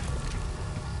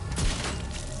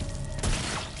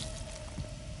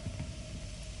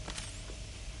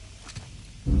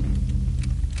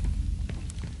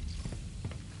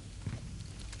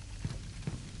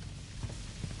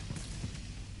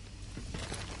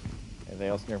 Anything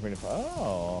else near me?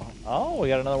 Oh, we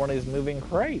got another one of these moving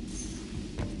crates.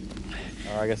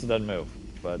 Or I guess it doesn't move,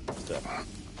 but still.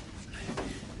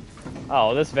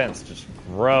 Oh, this vent's just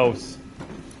gross.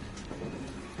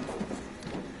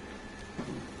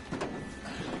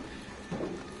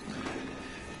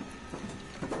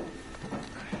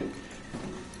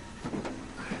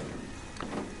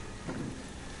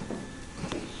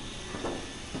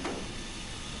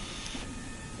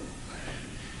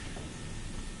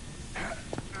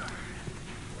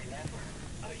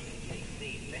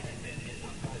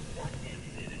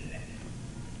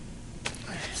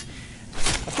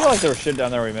 I feel like there was shit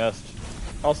down there we missed.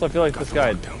 Also, I feel like this guy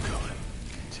had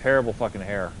terrible fucking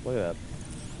hair. Look at that.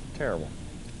 Terrible.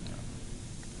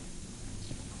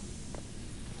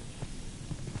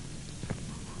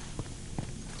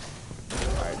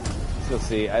 Alright, let's go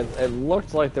see. It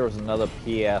looked like there was another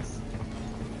PS.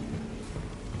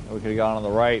 We could have gone on the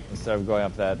right instead of going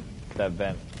up that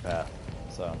vent path.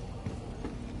 So.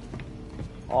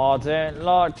 I don't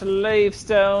like to leave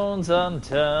stones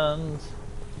unturned.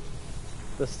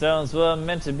 The stones were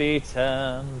meant to be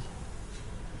turned.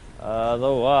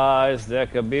 Otherwise, there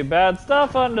could be bad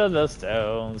stuff under the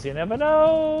stones. You never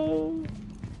know.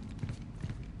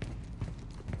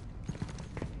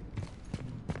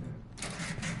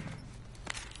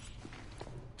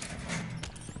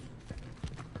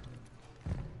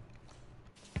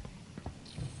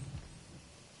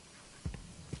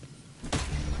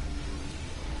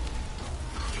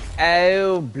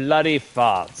 Oh, bloody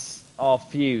farts. Our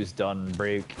fuse done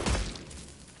broke.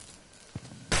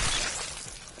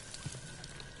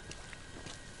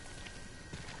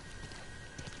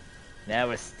 Now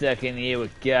we're stuck in here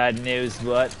with God knows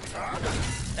what.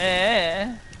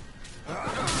 I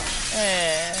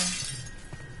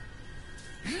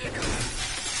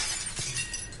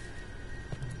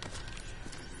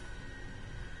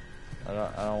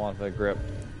don't want the grip.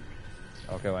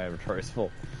 Okay, my inventory's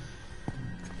full.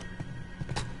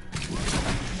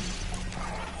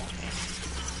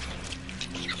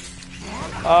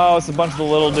 Oh, it's a bunch of the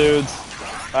little dudes.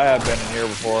 I have been in here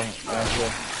before,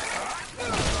 actually.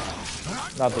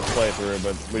 Not this playthrough,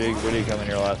 but we did come in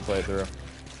here last playthrough.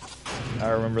 I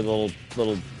remember the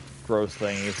little gross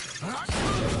thingies.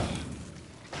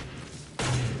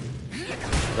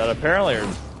 That apparently are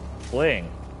fleeing.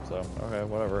 So, okay,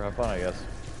 whatever. Have fun, I guess.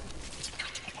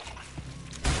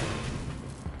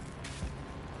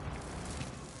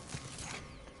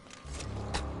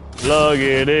 Plug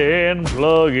it in,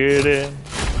 plug it in.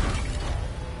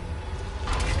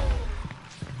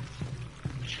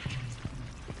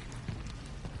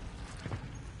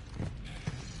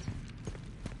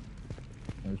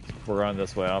 We're going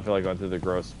this way. I don't feel like going through the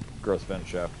gross vent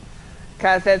shaft.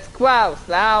 Cause it's gross.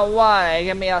 I don't want it.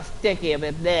 Get me all sticky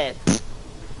with this.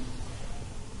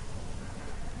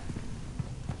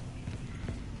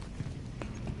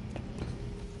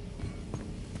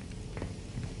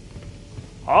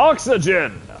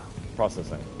 Oxygen!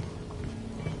 Processing.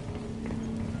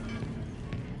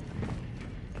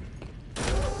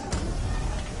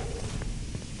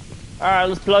 Alright,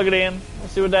 let's plug it in.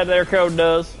 Let's see what that there code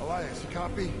does. Elias, you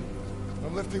copy?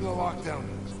 I'm lifting the lockdown.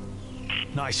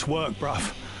 Nice work,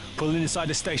 bruv. Pulling inside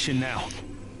the station now.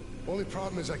 Only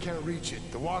problem is I can't reach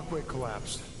it. The walkway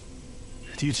collapsed.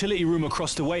 The utility room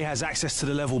across the way has access to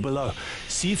the level below.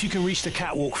 See if you can reach the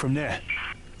catwalk from there.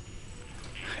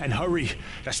 And hurry,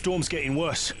 that storm's getting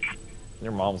worse.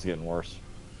 Your mom's getting worse.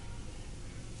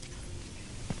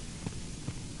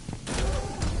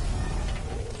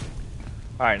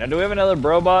 Alright, now do we have another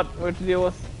brobot we have to deal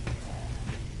with?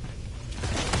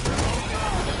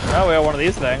 Oh, we have one of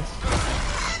these things.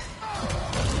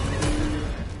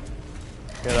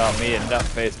 Get on me, a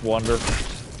nut-faced wonder.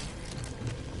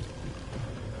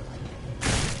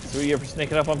 See what you get for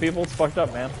sneaking up on people? It's fucked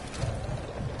up, man.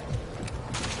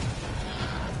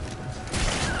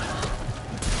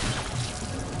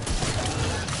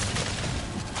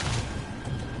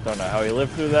 Don't know how he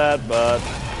lived through that, but,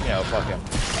 you know, fuck him.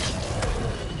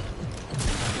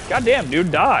 Goddamn,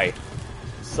 dude, die.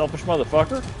 Selfish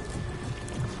motherfucker.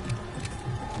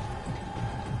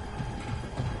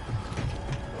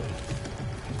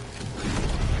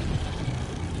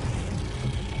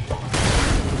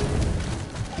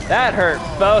 That hurt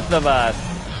both of us.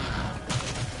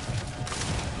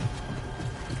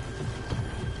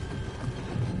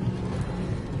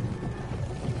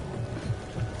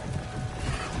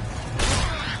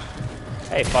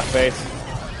 Hey, fuckface.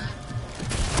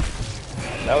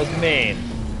 That was mean.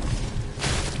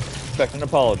 Expect an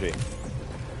apology.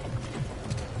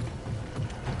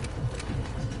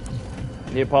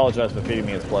 He apologized for feeding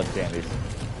me his blood candies.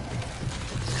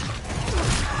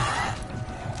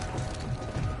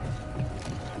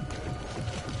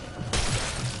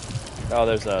 Oh,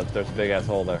 there's a big ass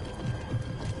hole there.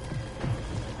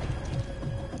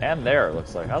 And there, it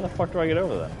looks like. How the fuck do I get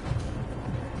over that?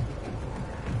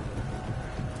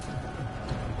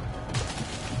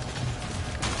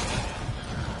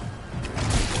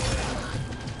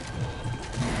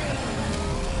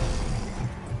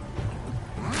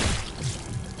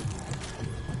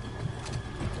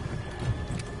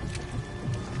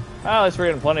 At least we're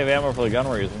getting plenty of ammo for the gun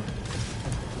we're using.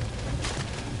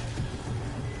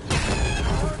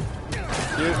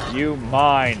 You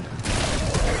mind.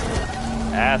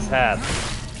 Ass hat.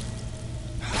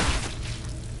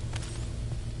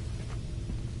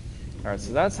 Alright,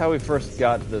 so that's how we first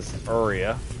got this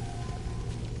area.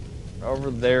 Over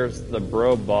there's the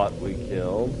brobot we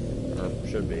killed. Or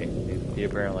should be. He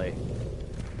apparently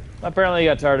he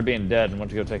got tired of being dead and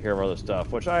went to go take care of other stuff,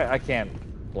 which I can't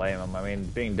blame him. I mean,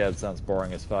 being dead sounds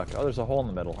boring as fuck. Oh, there's a hole in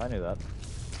the middle. I knew that.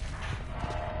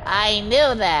 I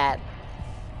knew that.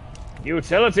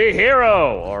 Utility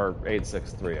hero! Or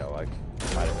 8630, I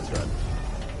might have misread.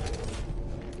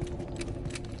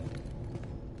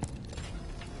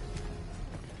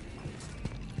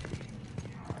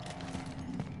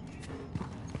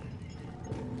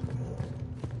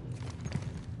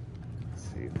 Let's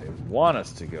see, they want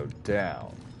us to go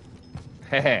down.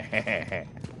 Hehehehe.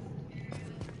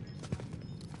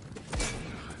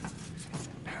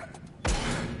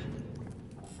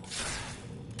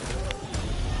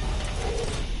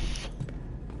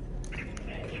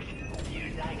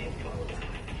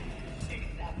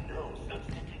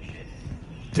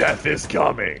 Death is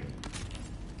coming!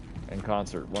 In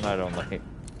concert, one night only.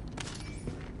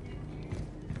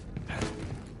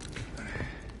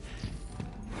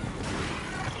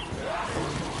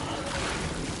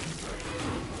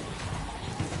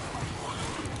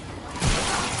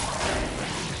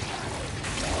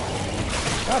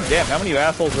 God damn, how many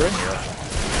assholes are in here?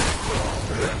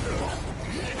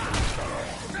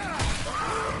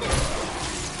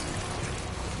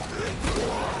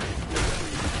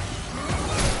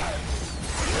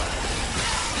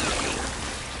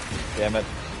 Damn it.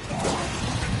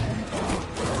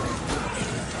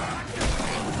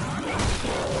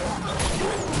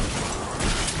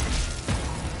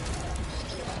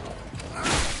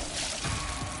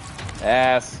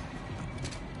 Ass.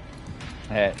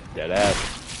 Hey, dead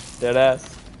ass. Dead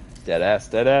ass. Dead ass,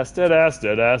 dead ass, dead ass,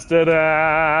 dead ass, dead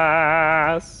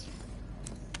ass.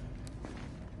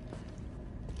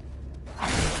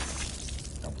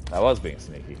 I was being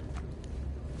sneaky.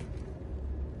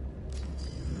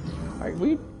 Alright,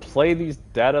 we play these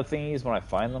data thingies when I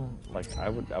find them. Like I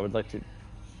would like to.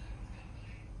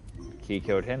 Key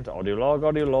code hint, audio log,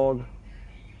 audio log.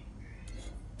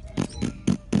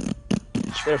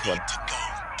 There's one.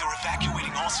 They're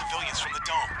evacuating all civilians from the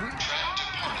dome.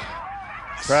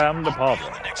 Tram to Pablo.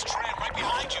 The next tram right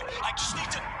behind you. I just need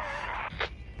to.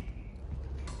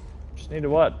 Need to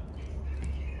what?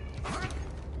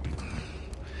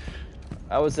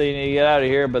 I would say you need to get out of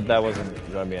here, but that wasn't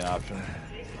going to be an option.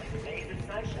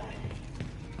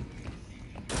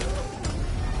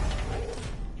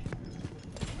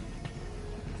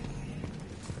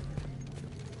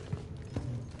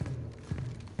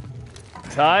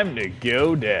 Time to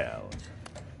go down.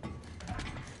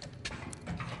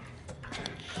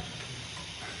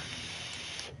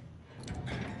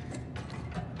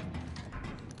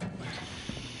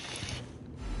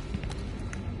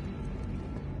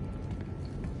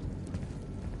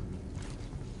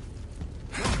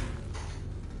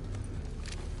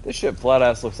 This shit flat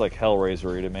ass looks like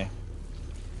Hellraiser-y to me.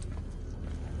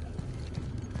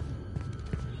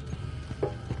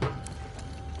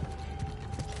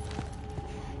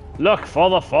 Look for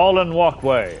the fallen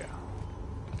walkway.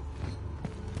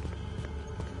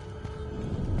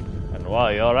 And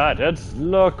while you're at it,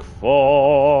 look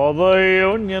for the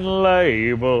Union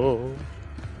label.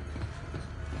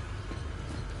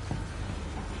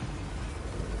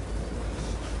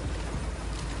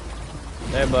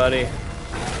 Hey, buddy.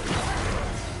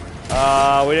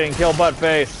 We didn't kill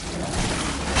Buttface.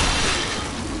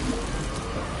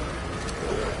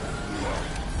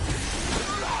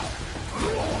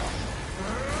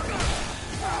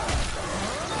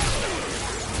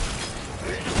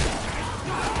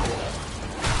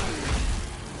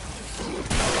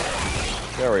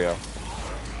 There we go.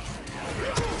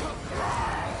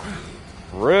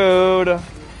 Rude.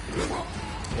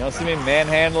 You don't see me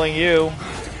manhandling you.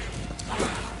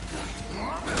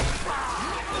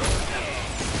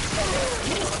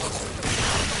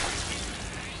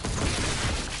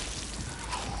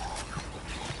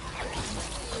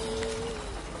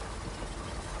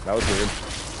 That was weird.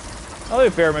 I'll be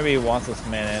fair, maybe he wants us to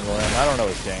manhandle him. I don't know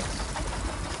his kinks.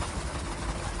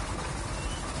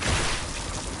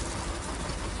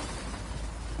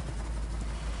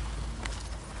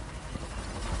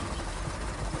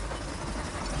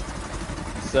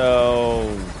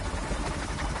 So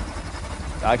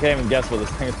I can't even guess what this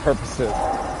thing's purpose is.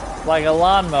 It's like a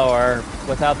lawnmower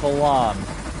without the lawn.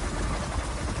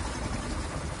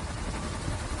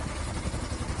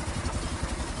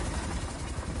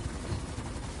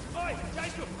 Oi,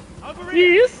 Jacob, over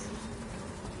here. Yes.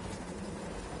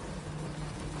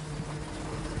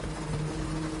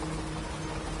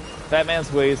 Fat man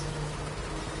squeeze.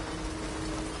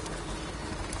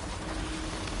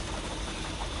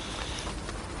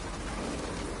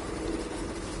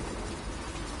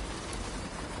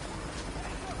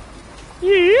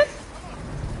 Yes.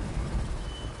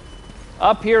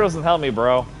 Up here doesn't help me,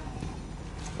 bro.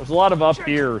 There's a lot of up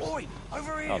here's. Oi,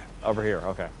 over here. Oh, over here,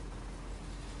 okay.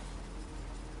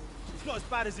 It's not as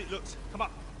bad as it looks. Come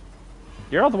up.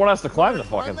 You're not the one who has to climb the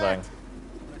fucking thing.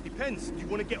 That depends. Do you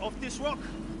want to get off this rock?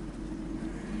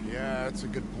 Yeah, that's a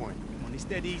good point. Come on, it's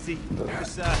dead easy.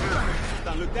 Just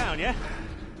don't look down, yeah?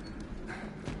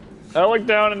 I looked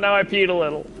down and now I peed a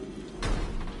little.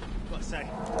 Gotta say,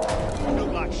 you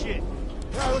look like shit.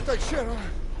 Yeah, I look like shit, huh?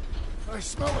 I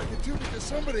smell like it too because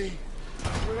somebody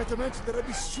forgot to mention that I'd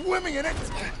be swimming in it.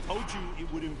 I told you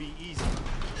it wouldn't be easy.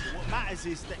 But what matters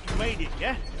is that you made it,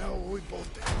 yeah? Yeah, well, we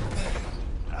both did.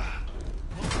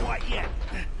 Not quite yet.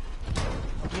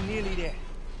 We're nearly there.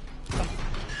 Come,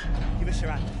 give us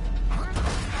your hand.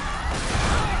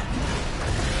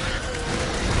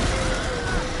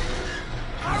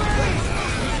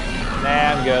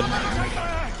 Nah, I'm good.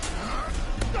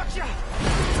 Gotcha!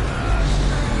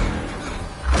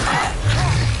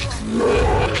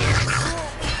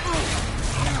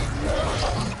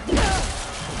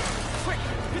 Quick,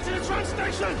 get to the train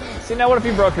station! See, now what if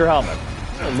you broke your helmet?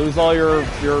 You'll lose all your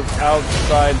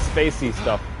outside spacey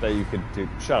stuff that you could do.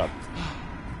 Shut up.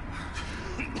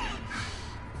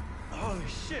 Holy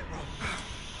shit, bro.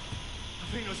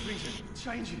 I think those things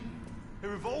are changing.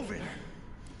 They're evolving.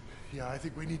 Yeah, I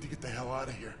think we need to get the hell out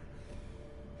of here.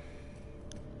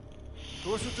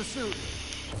 What's with the suit?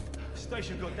 The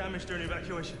station got damaged during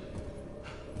evacuation.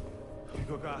 We've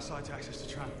got to go outside to access the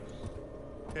tram.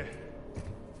 Yeah,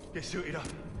 get suited up.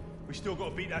 We still got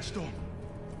to beat that storm.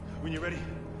 When you're ready,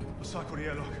 we'll cycle the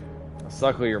airlock. I'll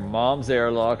suckle your mom's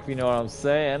airlock, if you know what I'm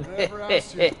saying. Never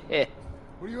asked you.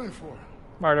 What are you in for?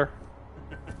 Murder.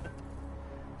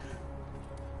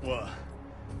 What?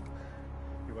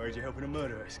 You worried you're helping a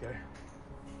murderer, Sco? Well,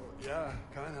 yeah,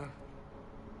 kinda.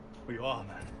 Well, you are,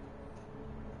 man.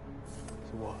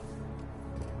 So what?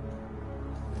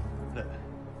 Look,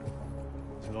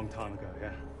 it's a long time ago,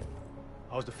 yeah?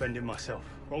 I was defending myself.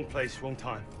 Wrong place, wrong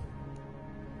time.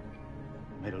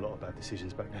 Made a lot of bad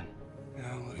decisions back then.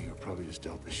 Yeah, well, you were probably just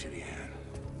dealt a shitty hand.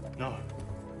 No.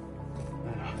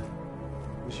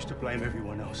 It was just to blame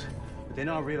everyone else. But then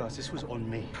I realized this was on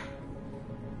me.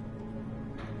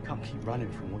 You can't keep running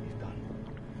from what you've done.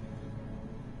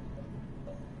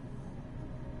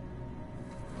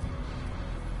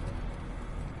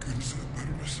 Goodness, that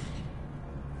bitterness.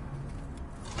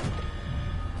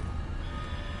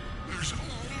 There's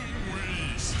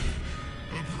always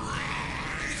a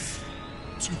prize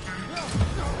to pay.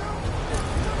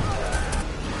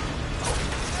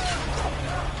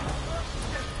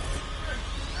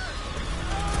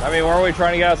 I mean, weren't we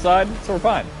trying to get outside? So we're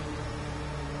fine.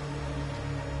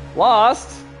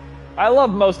 Lost? I love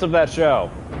most of that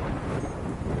show.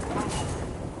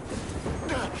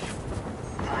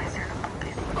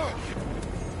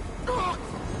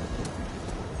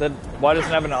 Then why doesn't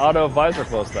it have an auto visor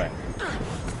close thing?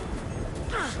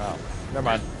 Oh, never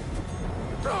mind.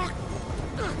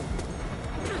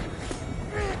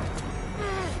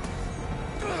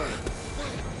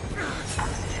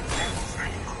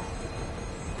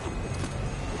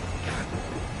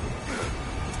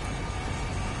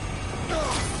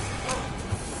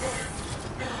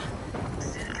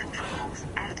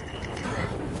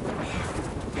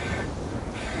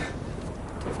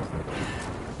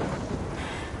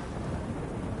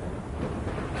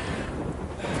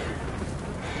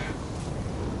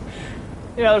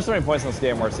 You know, there's so many points in this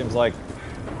game where it seems like,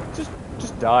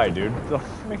 just die, dude.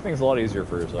 Make things a lot easier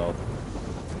for yourself.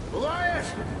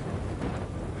 Elias!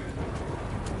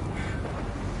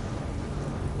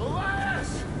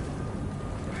 Elias!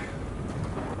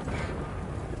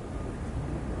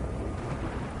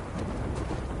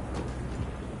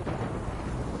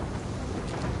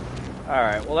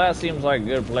 Alright, well that seems like a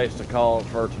good place to call it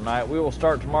for tonight. We will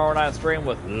start tomorrow night's stream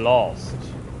with Lost.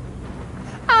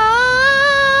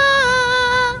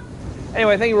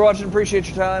 Anyway, thank you for watching. Appreciate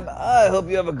your time. I hope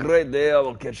you have a great day. I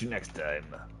will catch you next time.